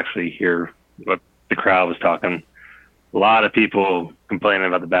and could actually hear what the crowd was talking, a lot of people complaining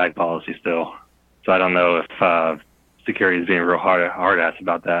about the bag policy still. So I don't know if security is being real hard ass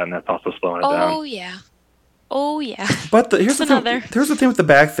about that, and that's also slowing it down. Oh, yeah. Oh, yeah. But here's the Another. thing. Here's the thing with the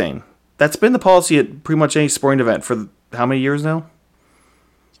bag thing. That's been the policy at pretty much any sporting event for how many years now?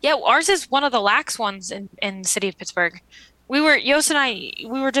 Yeah, ours is one of the lax ones in the city of Pittsburgh. Yost and I,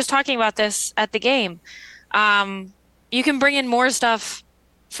 we were just talking about this at the game. You can bring in more stuff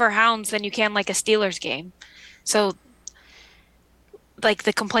for Hounds than you can like a Steelers game. So, like,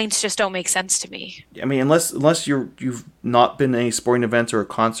 the complaints just don't make sense to me. I mean, unless you've not been to any sporting events or a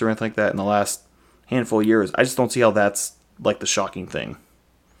concert or anything like that in the last handful of years, I just don't see how that's like the shocking thing.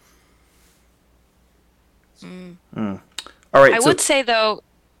 All right. I so, would say, though,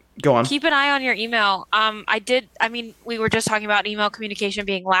 go on. keep an eye on your email. We were just talking about email communication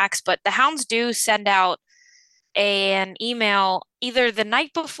being lax, but the Hounds do send out an email either the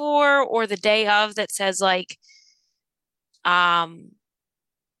night before or the day of that says, like, I'm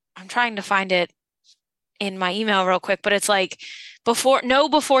trying to find it in my email real quick, but it's like before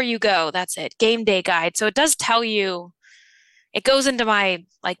you go. That's it. Game day guide. So it does tell you. It goes into my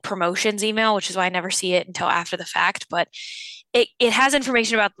like promotions email, which is why I never see it until after the fact. But it has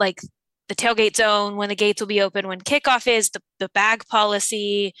information about like the tailgate zone, when the gates will be open, when kickoff is, the bag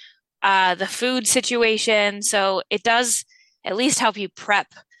policy, the food situation. So it does at least help you prep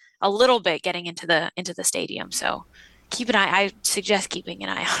a little bit getting into the stadium. So keep an eye. I suggest keeping an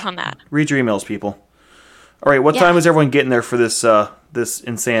eye out on that. Read your emails, people. All right. What time is everyone getting there for this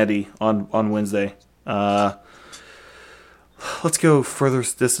insanity on Wednesday? Let's go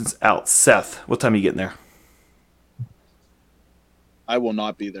furthest distance out. Seth, what time are you getting there? I will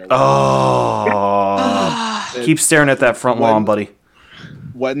not be there. Oh, keep staring at that front lawn, buddy.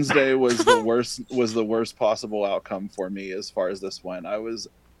 Wednesday was the worst possible outcome for me as far as this went. I was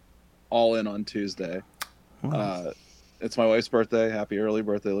all in on Tuesday. It's my wife's birthday. Happy early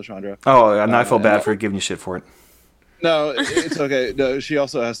birthday, LaShondra. Oh, and I feel bad for giving you shit for it. No, it's okay. No, she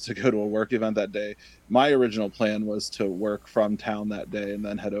also has to go to a work event that day. My original plan was to work from town that day and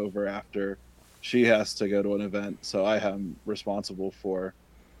then head over after. She has to go to an event, so I am responsible for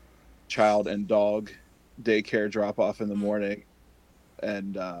child and dog daycare drop-off in the morning.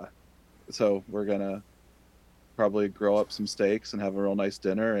 And so we're going to probably grill up some steaks and have a real nice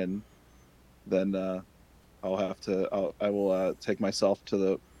dinner, and then I will take myself to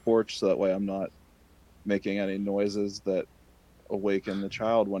the porch so that way I'm not making any noises that awaken the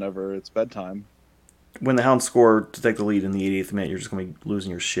child whenever it's bedtime. When the Hounds score to take the lead in the 88th minute, you're just going to be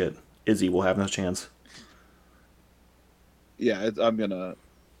losing your shit. Izzy will have no chance. Yeah, I'm going to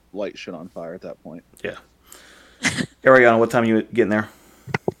light shit on fire at that point. Yeah. Ariana, what time are you getting there?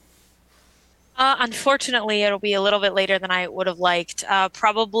 Unfortunately, it'll be a little bit later than I would have liked.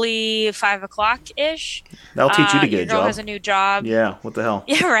 Probably 5 o'clock-ish. That'll teach you to get your a girl job. has a new job. Yeah, what the hell?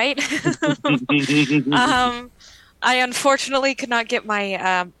 Yeah, right. I unfortunately could not get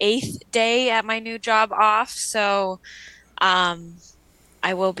my 8th day at my new job off, so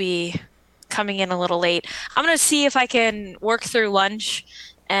I will be coming in a little late. I'm going to see if I can work through lunch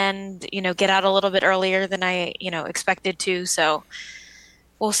and, get out a little bit earlier than I, expected to. So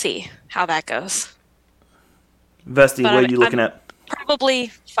we'll see how that goes. Vesti, what are you looking at? Probably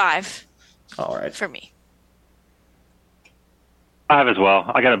 5. All right. For me. 5 as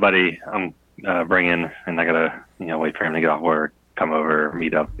well. I got a buddy I'm bringing, and I got to, wait for him to get off work, come over,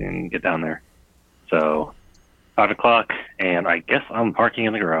 meet up, and get down there. So 5 o'clock, and I guess I'm parking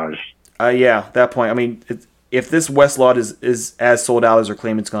in the garage. Yeah, that point. I mean, if this West lot is as sold out as they're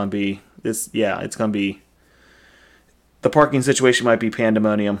claiming it's going to be, it's going to be. The parking situation might be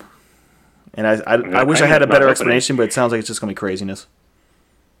pandemonium, and I wish I had a better explanation, but it sounds like it's just going to be craziness.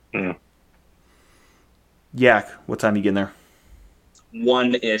 Mm. Yak, what time are you getting there?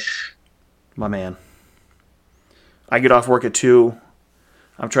 1-ish. My man. I get off work at 2.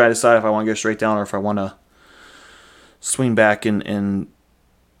 I'm trying to decide if I want to go straight down or if I want to swing back and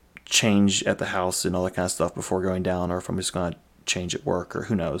change at the house and all that kind of stuff before going down, or if I'm just going to change at work, or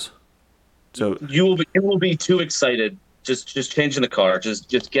who knows. So you will be too excited. Just change in the car.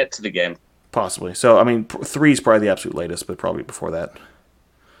 Just get to the game. possibly. So I mean, 3 is probably the absolute latest, but probably before that.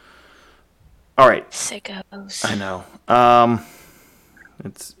 All right. Sickos. I know.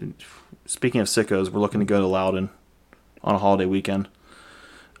 Speaking of sickos, we're looking to go to Loudon on a holiday weekend.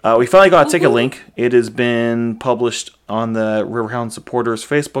 We finally got a ticket link. It has been published on the Riverhound Supporters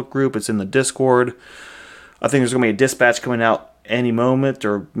Facebook group. It's in the Discord. I think there's going to be a dispatch coming out any moment,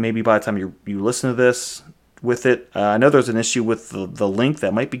 or maybe by the time you listen to this with it. I know there's an issue with the link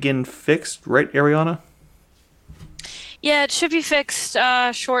that might be getting fixed, right, Ariana? Yeah, it should be fixed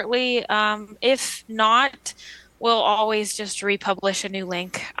shortly. If not, we'll always just republish a new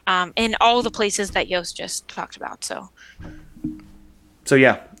link in all the places that Yost just talked about. So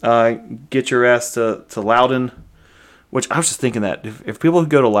yeah, get your ass to Loudon, which I was just thinking that if people could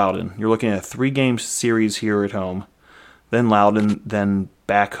go to Loudon, you're looking at a 3-game series here at home, then Loudon, then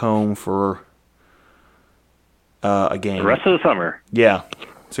back home for a game. The rest of the summer. Yeah.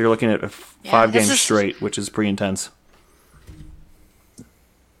 So you're looking at 5 games is straight, which is pretty intense.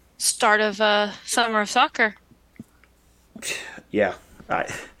 Start of summer of soccer. Yeah.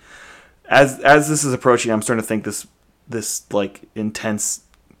 As this is approaching, I'm starting to think this like intense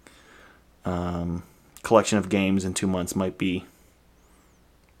collection of games in 2 months might be.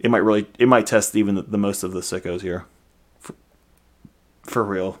 It might test even the most of the sickos here. For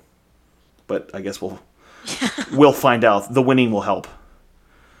real. But I guess we'll find out. The winning will help.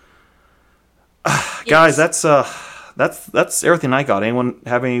 Yes. Guys, that's everything I got. Anyone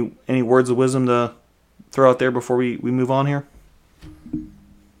have any words of wisdom to throw out there before we move on here?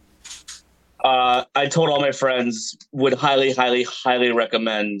 I told all my friends, would highly, highly, highly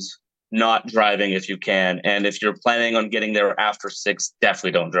recommend not driving if you can. And if you're planning on getting there after 6,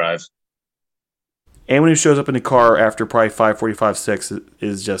 definitely don't drive. Anyone who shows up in the car after probably 5:45, 6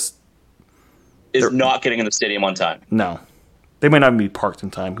 is not getting in the stadium on time. No. They might not even be parked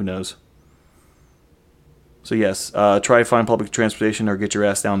in time. Who knows? So yes, try to find public transportation or get your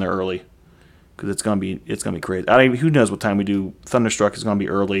ass down there early, because it's gonna be crazy. Who knows what time we do? Thunderstruck is gonna be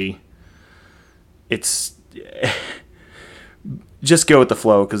early. It's just go with the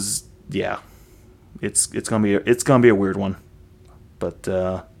flow, because yeah, it's gonna be a weird one. But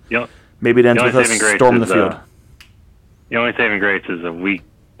maybe it ends with us storming the field. The only saving grace is a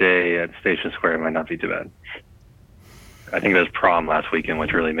weekday at Station Square might not be too bad. I think there was prom last weekend,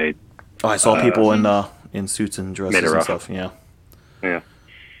 which really made. Oh, I saw people in suits and dresses and stuff. Yeah. Yeah.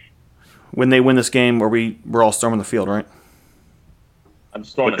 When they win this game, we're all storming the field, right? I'm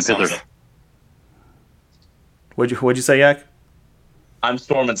storming something. What'd you say, Yak? I'm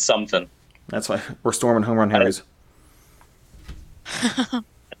storming something. That's why we're storming Home Run Harry's.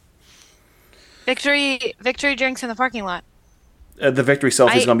 Victory drinks in the parking lot. The victory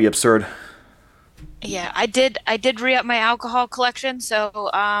selfie is going to be absurd. Yeah, I did re-up my alcohol collection, so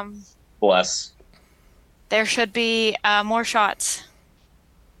Bless. there should be more shots.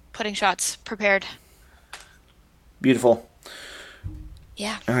 Pudding shots prepared. Beautiful.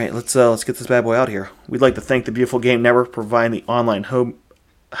 Yeah. All right, let's get this bad boy out here. We'd like to thank the Beautiful Game Network for providing the online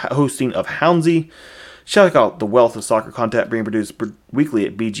hosting of Houndsy. Check out the wealth of soccer content being produced weekly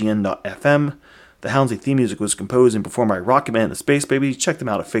at bgn.fm. The Houndsy theme music was composed and performed by Rocketman and the Space Babies. Check them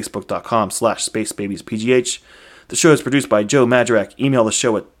out at facebook.com/spacebabieспgh. The show is produced by Joe Madrak. Email the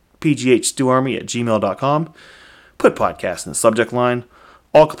show at pghstewarmy@gmail.com. Put podcast in the subject line.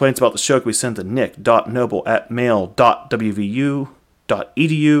 All complaints about the show can be sent to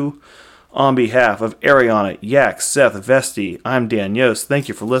nick.noble@mail.wvu.edu. On behalf of Ariana, Yak, Seth, Vesti, I'm Dan Yost. Thank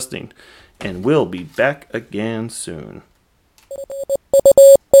you for listening, and we'll be back again soon.